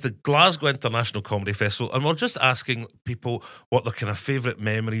the Glasgow International Comedy Festival, and we're just asking people what their kind of favourite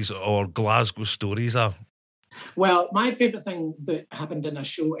memories or Glasgow stories are. Well, my favourite thing that happened in a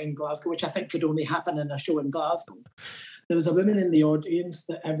show in Glasgow, which I think could only happen in a show in Glasgow, there was a woman in the audience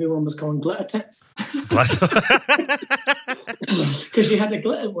that everyone was calling glitter tits. Because she had a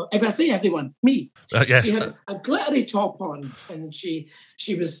glitter, well, if I say everyone, me. Yes. She had a glittery top on, and she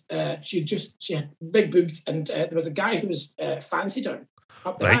had big boobs, and there was a guy who was fancied her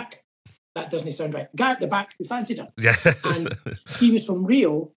up the back. That doesn't sound right. Guy up the back who fancied her. Yeah. And he was from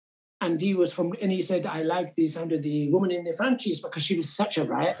Rio. And he said, "I like the sound of the woman in the franchise," because she was such a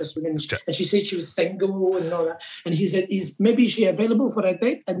riot, this woman. And she said she was single and all that. And he said, maybe she available for a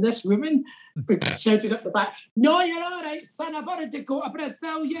date? And this woman shouted up the back, "No, you're all right, son. I've already got a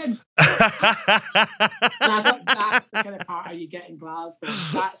Brazilian." And I thought, that's the kind of party you get in Glasgow.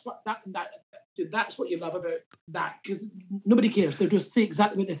 That's what you love about that, because nobody cares. They'll just say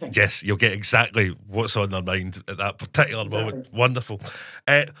exactly what they think. Yes, you'll get exactly what's on their mind at that particular moment. Wonderful.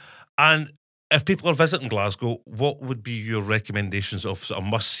 And if people are visiting Glasgow, what would be your recommendations of sort of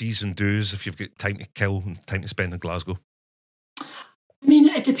must-sees and do's if you've got time to kill and time to spend in Glasgow? I mean,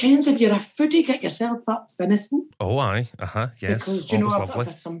 it depends. If you're a foodie, get yourself up Finniston. Oh, aye. Yes. Because, I've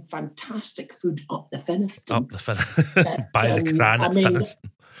got some fantastic food up the Finniston. Up the Finniston. By the granite Finniston.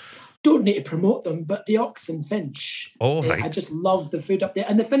 Don't need to promote them, but the Ox and Finch. Oh, right. I just love the food up there.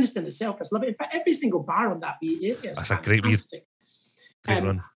 And the Finniston itself, I love it. In fact, every single bar on that area is That's fantastic. a great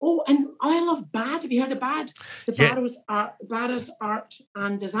run. Oh, and I love Bad. Have you heard of Bad? Barrows Art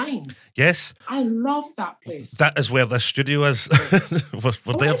and Design. Yes. I love that place. That is where this studio is.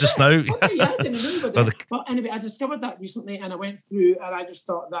 we're there just now. Oh, yeah, I didn't know you were there. Well, anyway, I discovered that recently, and I went through, and I just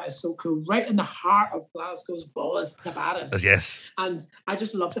thought that is so cool. Right in the heart of Glasgow's Balls, the Barrows. Yes. And I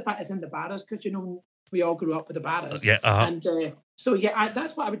just love the fact it's in the Barrows, because, we all grew up with the Barrows. Yeah. And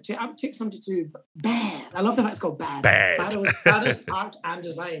that's what I would take. I would take somebody to Bad. I love the fact it's called Bad. Barrows Art and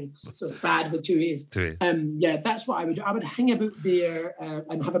Design. So it's Bad with 2 A's. That's what I would do. I would hang about there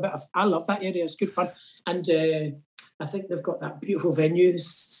and have a bit of. I love that area. It's good fun. And I think they've got that beautiful venue,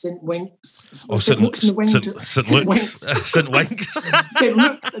 St. Winks. Oh, St. Luke's in the Winged. St. Luke's. St. Winks. St.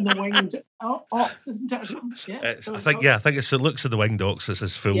 Luke's in the Winged Ox, isn't it? Yeah, I think it's St. Luke's in the Winged Ox. This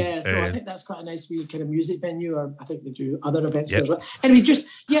is full. Yeah, so I think that's quite a nice wee kind of music venue, or I think they do other events there as well. Anyway, that's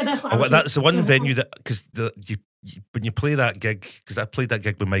what that's the one venue that, because when you play that gig, because I played that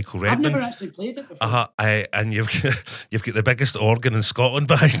gig with Michael Redmond. I've never actually played it before. And you've got the biggest organ in Scotland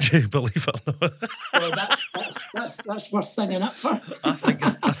behind you, believe it or not. Well, that's worth signing up for. I think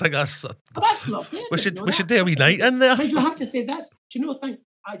that's. That's lovely. We should do a wee night in there. But you have to say that's. Do you know?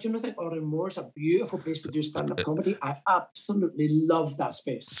 I think Oran Moore's a beautiful place to do stand-up comedy. I absolutely love that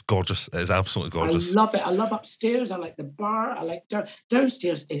space. It's gorgeous. It's absolutely gorgeous. I love it. I love upstairs. I like the bar. I like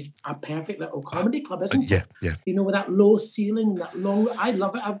downstairs is a perfect little comedy club, isn't it? Yeah. You know, with that low ceiling, that long. I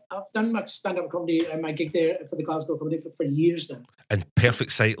love it. I've done my stand-up comedy and my gig there for the Glasgow Comedy for years now. And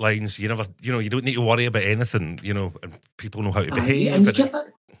perfect sight lines. You never, you don't need to worry about anything. And people know how to behave. And you get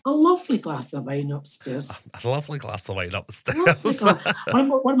a lovely glass of wine upstairs. A lovely glass of wine upstairs.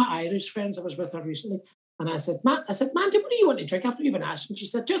 One of my Irish friends, I was with her recently, and I said, Mandy, what do you want to drink? After even asked, and she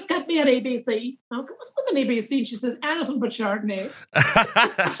said, just get me an ABC. I was like, what's an ABC? And she said, anything but Chardonnay.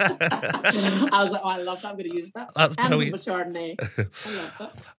 I was like, I love that. I'm going to use that. That's anything brilliant. but Chardonnay. I love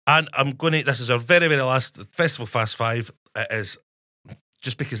that. And this is our very, very last Festival Fast Five. It is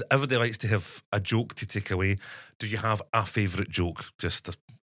just because everybody likes to have a joke to take away. Do you have a favourite joke? Just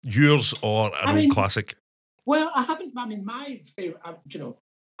yours or an old classic? Well, I haven't. I mean, my favourite,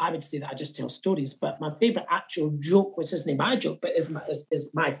 I would say that I just tell stories, but my favourite actual joke, which isn't my joke, but is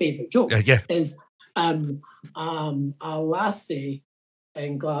my favourite joke, is a lassie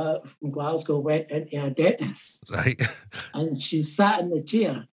in Glasgow went into a dentist. Right. And she sat in the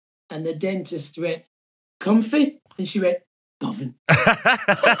chair, and the dentist went, comfy? And she went, govern.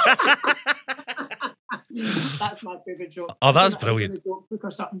 That's my favourite joke. Oh, that's brilliant. A joke book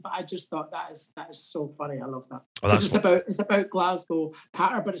or something, but I just thought that is so funny. I love that. Oh, it's about Glasgow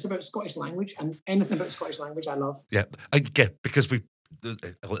patter, but it's about Scottish language, and anything about Scottish language I love. Yeah, I get, because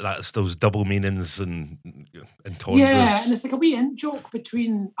that's those double meanings and entendres. Yeah, and it's like a wee in joke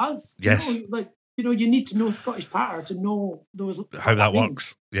between us. Yes. You need to know Scottish patter to know how that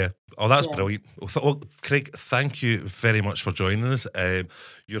works. Yeah. Oh, that's brilliant. Well, Craig, thank you very much for joining us.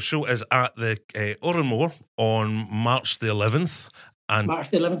 Your show is at the Oran Moor on March the 11th. And March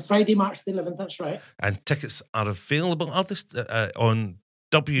the 11th, Friday, March the 11th, that's right. And tickets are available on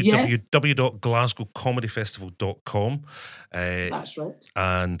www.glasgowcomedyfestival.com. That's right.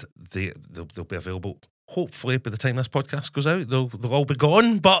 And they'll be available. Hopefully, by the time this podcast goes out, they'll all be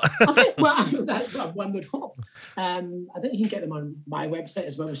gone. But I think, that's what one would hope. I think you can get them on my website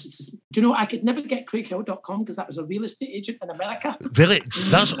as well. Do you know, I could never get CraigHill.com because that was a real estate agent in America. Really?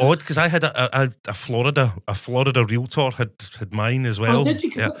 That's odd, because I had a Florida realtor had mine as well. Oh, did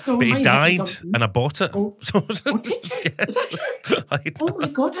you? Yeah. So but he died and I bought it. Oh, did you? Yes. Is that true? Oh my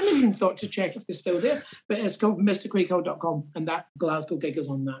God, I never even thought to check if they're still there. But it's called MrCraigHill.com, and that Glasgow gig is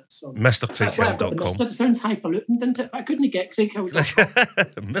on that. So MrCraigHill.com. It sounds highfalutin, didn't it? I couldn't get CraigHill.com. So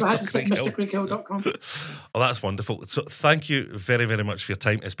I had to stick MrCraigHill.com. Oh, that's wonderful. So thank you very, very much for your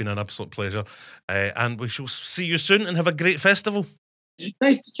time. It's been an absolute pleasure. And we shall see you soon and have a great festival.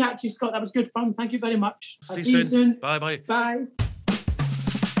 Nice to chat to you, Scott. That was good fun. Thank you very much. I'll see you soon. Bye-bye. Bye.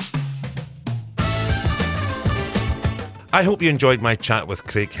 I hope you enjoyed my chat with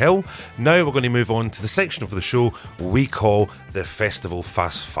Craig Hill. Now we're going to move on to the section of the show we call the Festival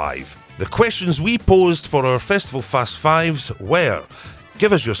Fast Five. The questions we posed for our Festival Fast Fives were: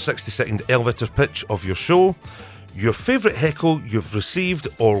 give us your 60-second elevator pitch of your show, your favourite heckle you've received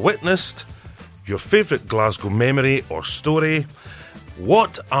or witnessed, your favourite Glasgow memory or story,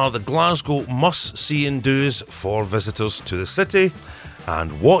 what are the Glasgow must-see and do's for visitors to the city,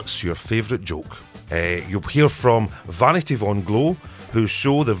 and what's your favourite joke. You'll hear from Vanity Von Glow, whose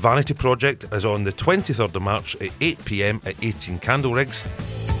show The Vanity Project is on the 23rd of March at 8 p.m. at 18 Candle Rigs.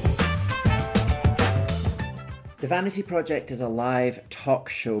 The Vanity Project is a live talk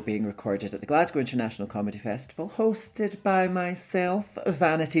show being recorded at the Glasgow International Comedy Festival, hosted by myself,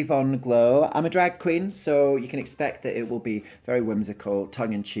 Vanity Von Glow. I'm a drag queen, so you can expect that it will be very whimsical,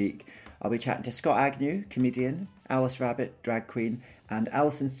 tongue-in-cheek. I'll be chatting to Scott Agnew, comedian, Alice Rabbit, drag queen, and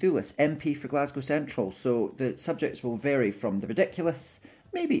Alison Thulis, MP for Glasgow Central. So the subjects will vary from the ridiculous,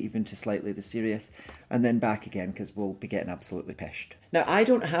 maybe even to slightly the serious, and then back again, because we'll be getting absolutely pissed. Now, I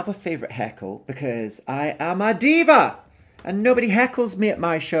don't have a favourite heckle because I am a diva, and nobody heckles me at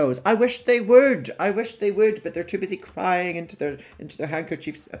my shows. I wish they would, but they're too busy crying into their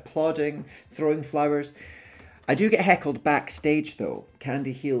handkerchiefs, applauding, throwing flowers. I do get heckled backstage, though.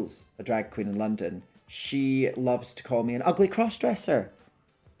 Candy Heels, a drag queen in London, She loves to call me an ugly crossdresser,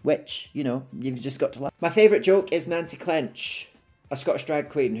 which, you know, you've just got to laugh. My favourite joke is Nancy Clench, a Scottish drag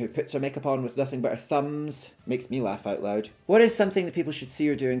queen who puts her makeup on with nothing but her thumbs. Makes me laugh out loud. What is something that people should see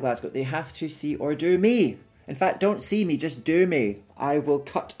or do in Glasgow? They have to see or do me. In fact, don't see me, just do me. I will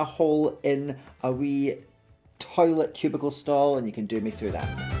cut a hole in a wee toilet cubicle stall and you can do me through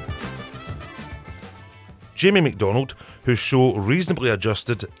that. Jamie McDonald, whose show Reasonably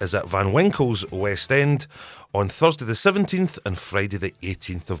Adjusted is at Van Winkle's West End on Thursday the 17th and Friday the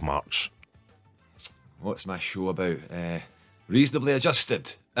 18th of March. What's my show about? Reasonably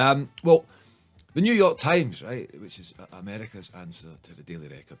Adjusted. Well, the New York Times, right, which is America's answer to the Daily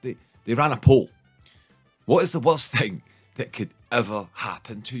Record, they ran a poll. What is the worst thing that could ever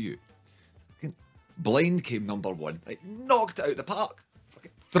happen to you? Blind came number one, right? Knocked it out the park.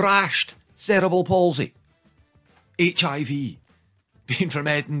 Thrashed. Cerebral palsy. HIV. Being from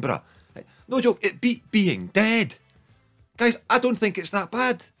Edinburgh. No joke, it beat being dead. Guys, I don't think it's that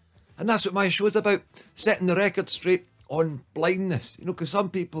bad. And that's what my show's about. Setting the record straight on blindness. You know, because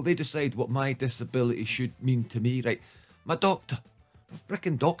some people, they decide what my disability should mean to me, right? My doctor, my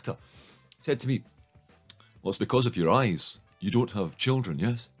frickin' doctor, said to me, well, it's because of your eyes. You don't have children,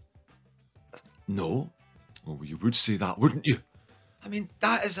 yes? No. Well, you would say that, wouldn't you? I mean,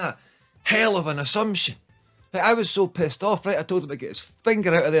 that is a hell of an assumption. Like, I was so pissed off, right? I told him to get his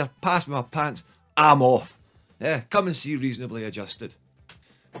finger out of there, pass me my pants, I'm off. Yeah, come and see Reasonably Adjusted.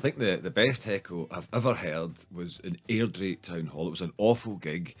 I think the best heckle I've ever heard was in Airdrie Town Hall. It was an awful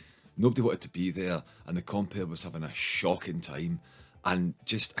gig. Nobody wanted to be there, and the compere was having a shocking time. And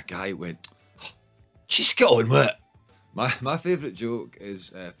just a guy went, oh, she's got on with it. My favourite joke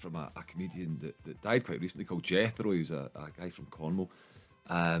is from a comedian that died quite recently called Jethro. He was a guy from Cornwall.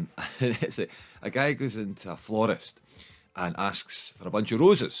 And it's a guy goes into a florist and asks for a bunch of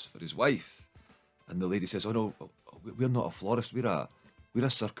roses for his wife. And the lady says, oh no, we're not a florist, we're a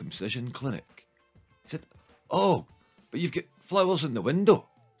circumcision clinic. He said, oh, but you've got flowers in the window.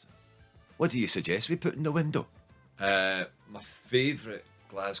 What do you suggest we put in the window? My favourite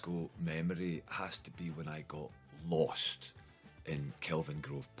Glasgow memory has to be when I got lost in Kelvin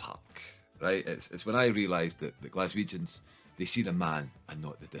Grove Park. Right? It's when I realised that the Glaswegians, they see the man and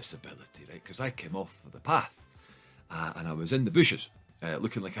not the disability, right? Because I came off the path and I was in the bushes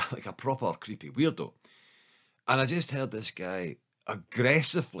looking like a proper creepy weirdo. And I just heard this guy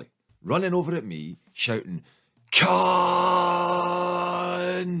aggressively running over at me, shouting, "Cunt!"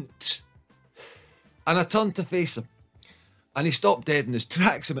 And I turned to face him. And he stopped dead in his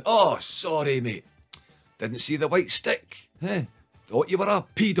tracks and went, "Oh, sorry, mate. Didn't see the white stick. Thought you were a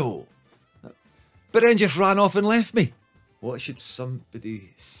pedo." But then just ran off and left me. What should somebody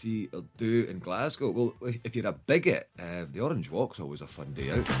see or do in Glasgow? Well, if you're a bigot, the Orange Walk's always a fun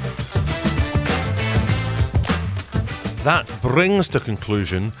day out. That brings to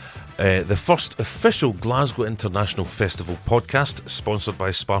conclusion the first official Glasgow International Festival podcast, sponsored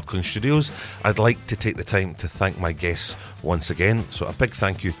by Sparkling Studios. I'd like to take the time to thank my guests once again. So a big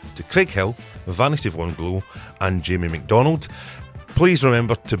thank you to Craig Hill, Vanity Von Glow and Jamie McDonald. Please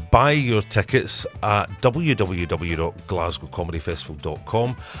remember to buy your tickets at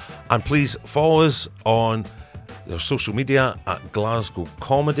www.glasgowcomedyfestival.com, and please follow us on their social media at Glasgow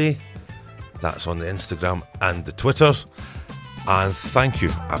Comedy. That's on the Instagram and the Twitter. And thank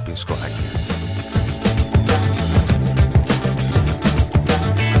you. I've been Scott Agnew.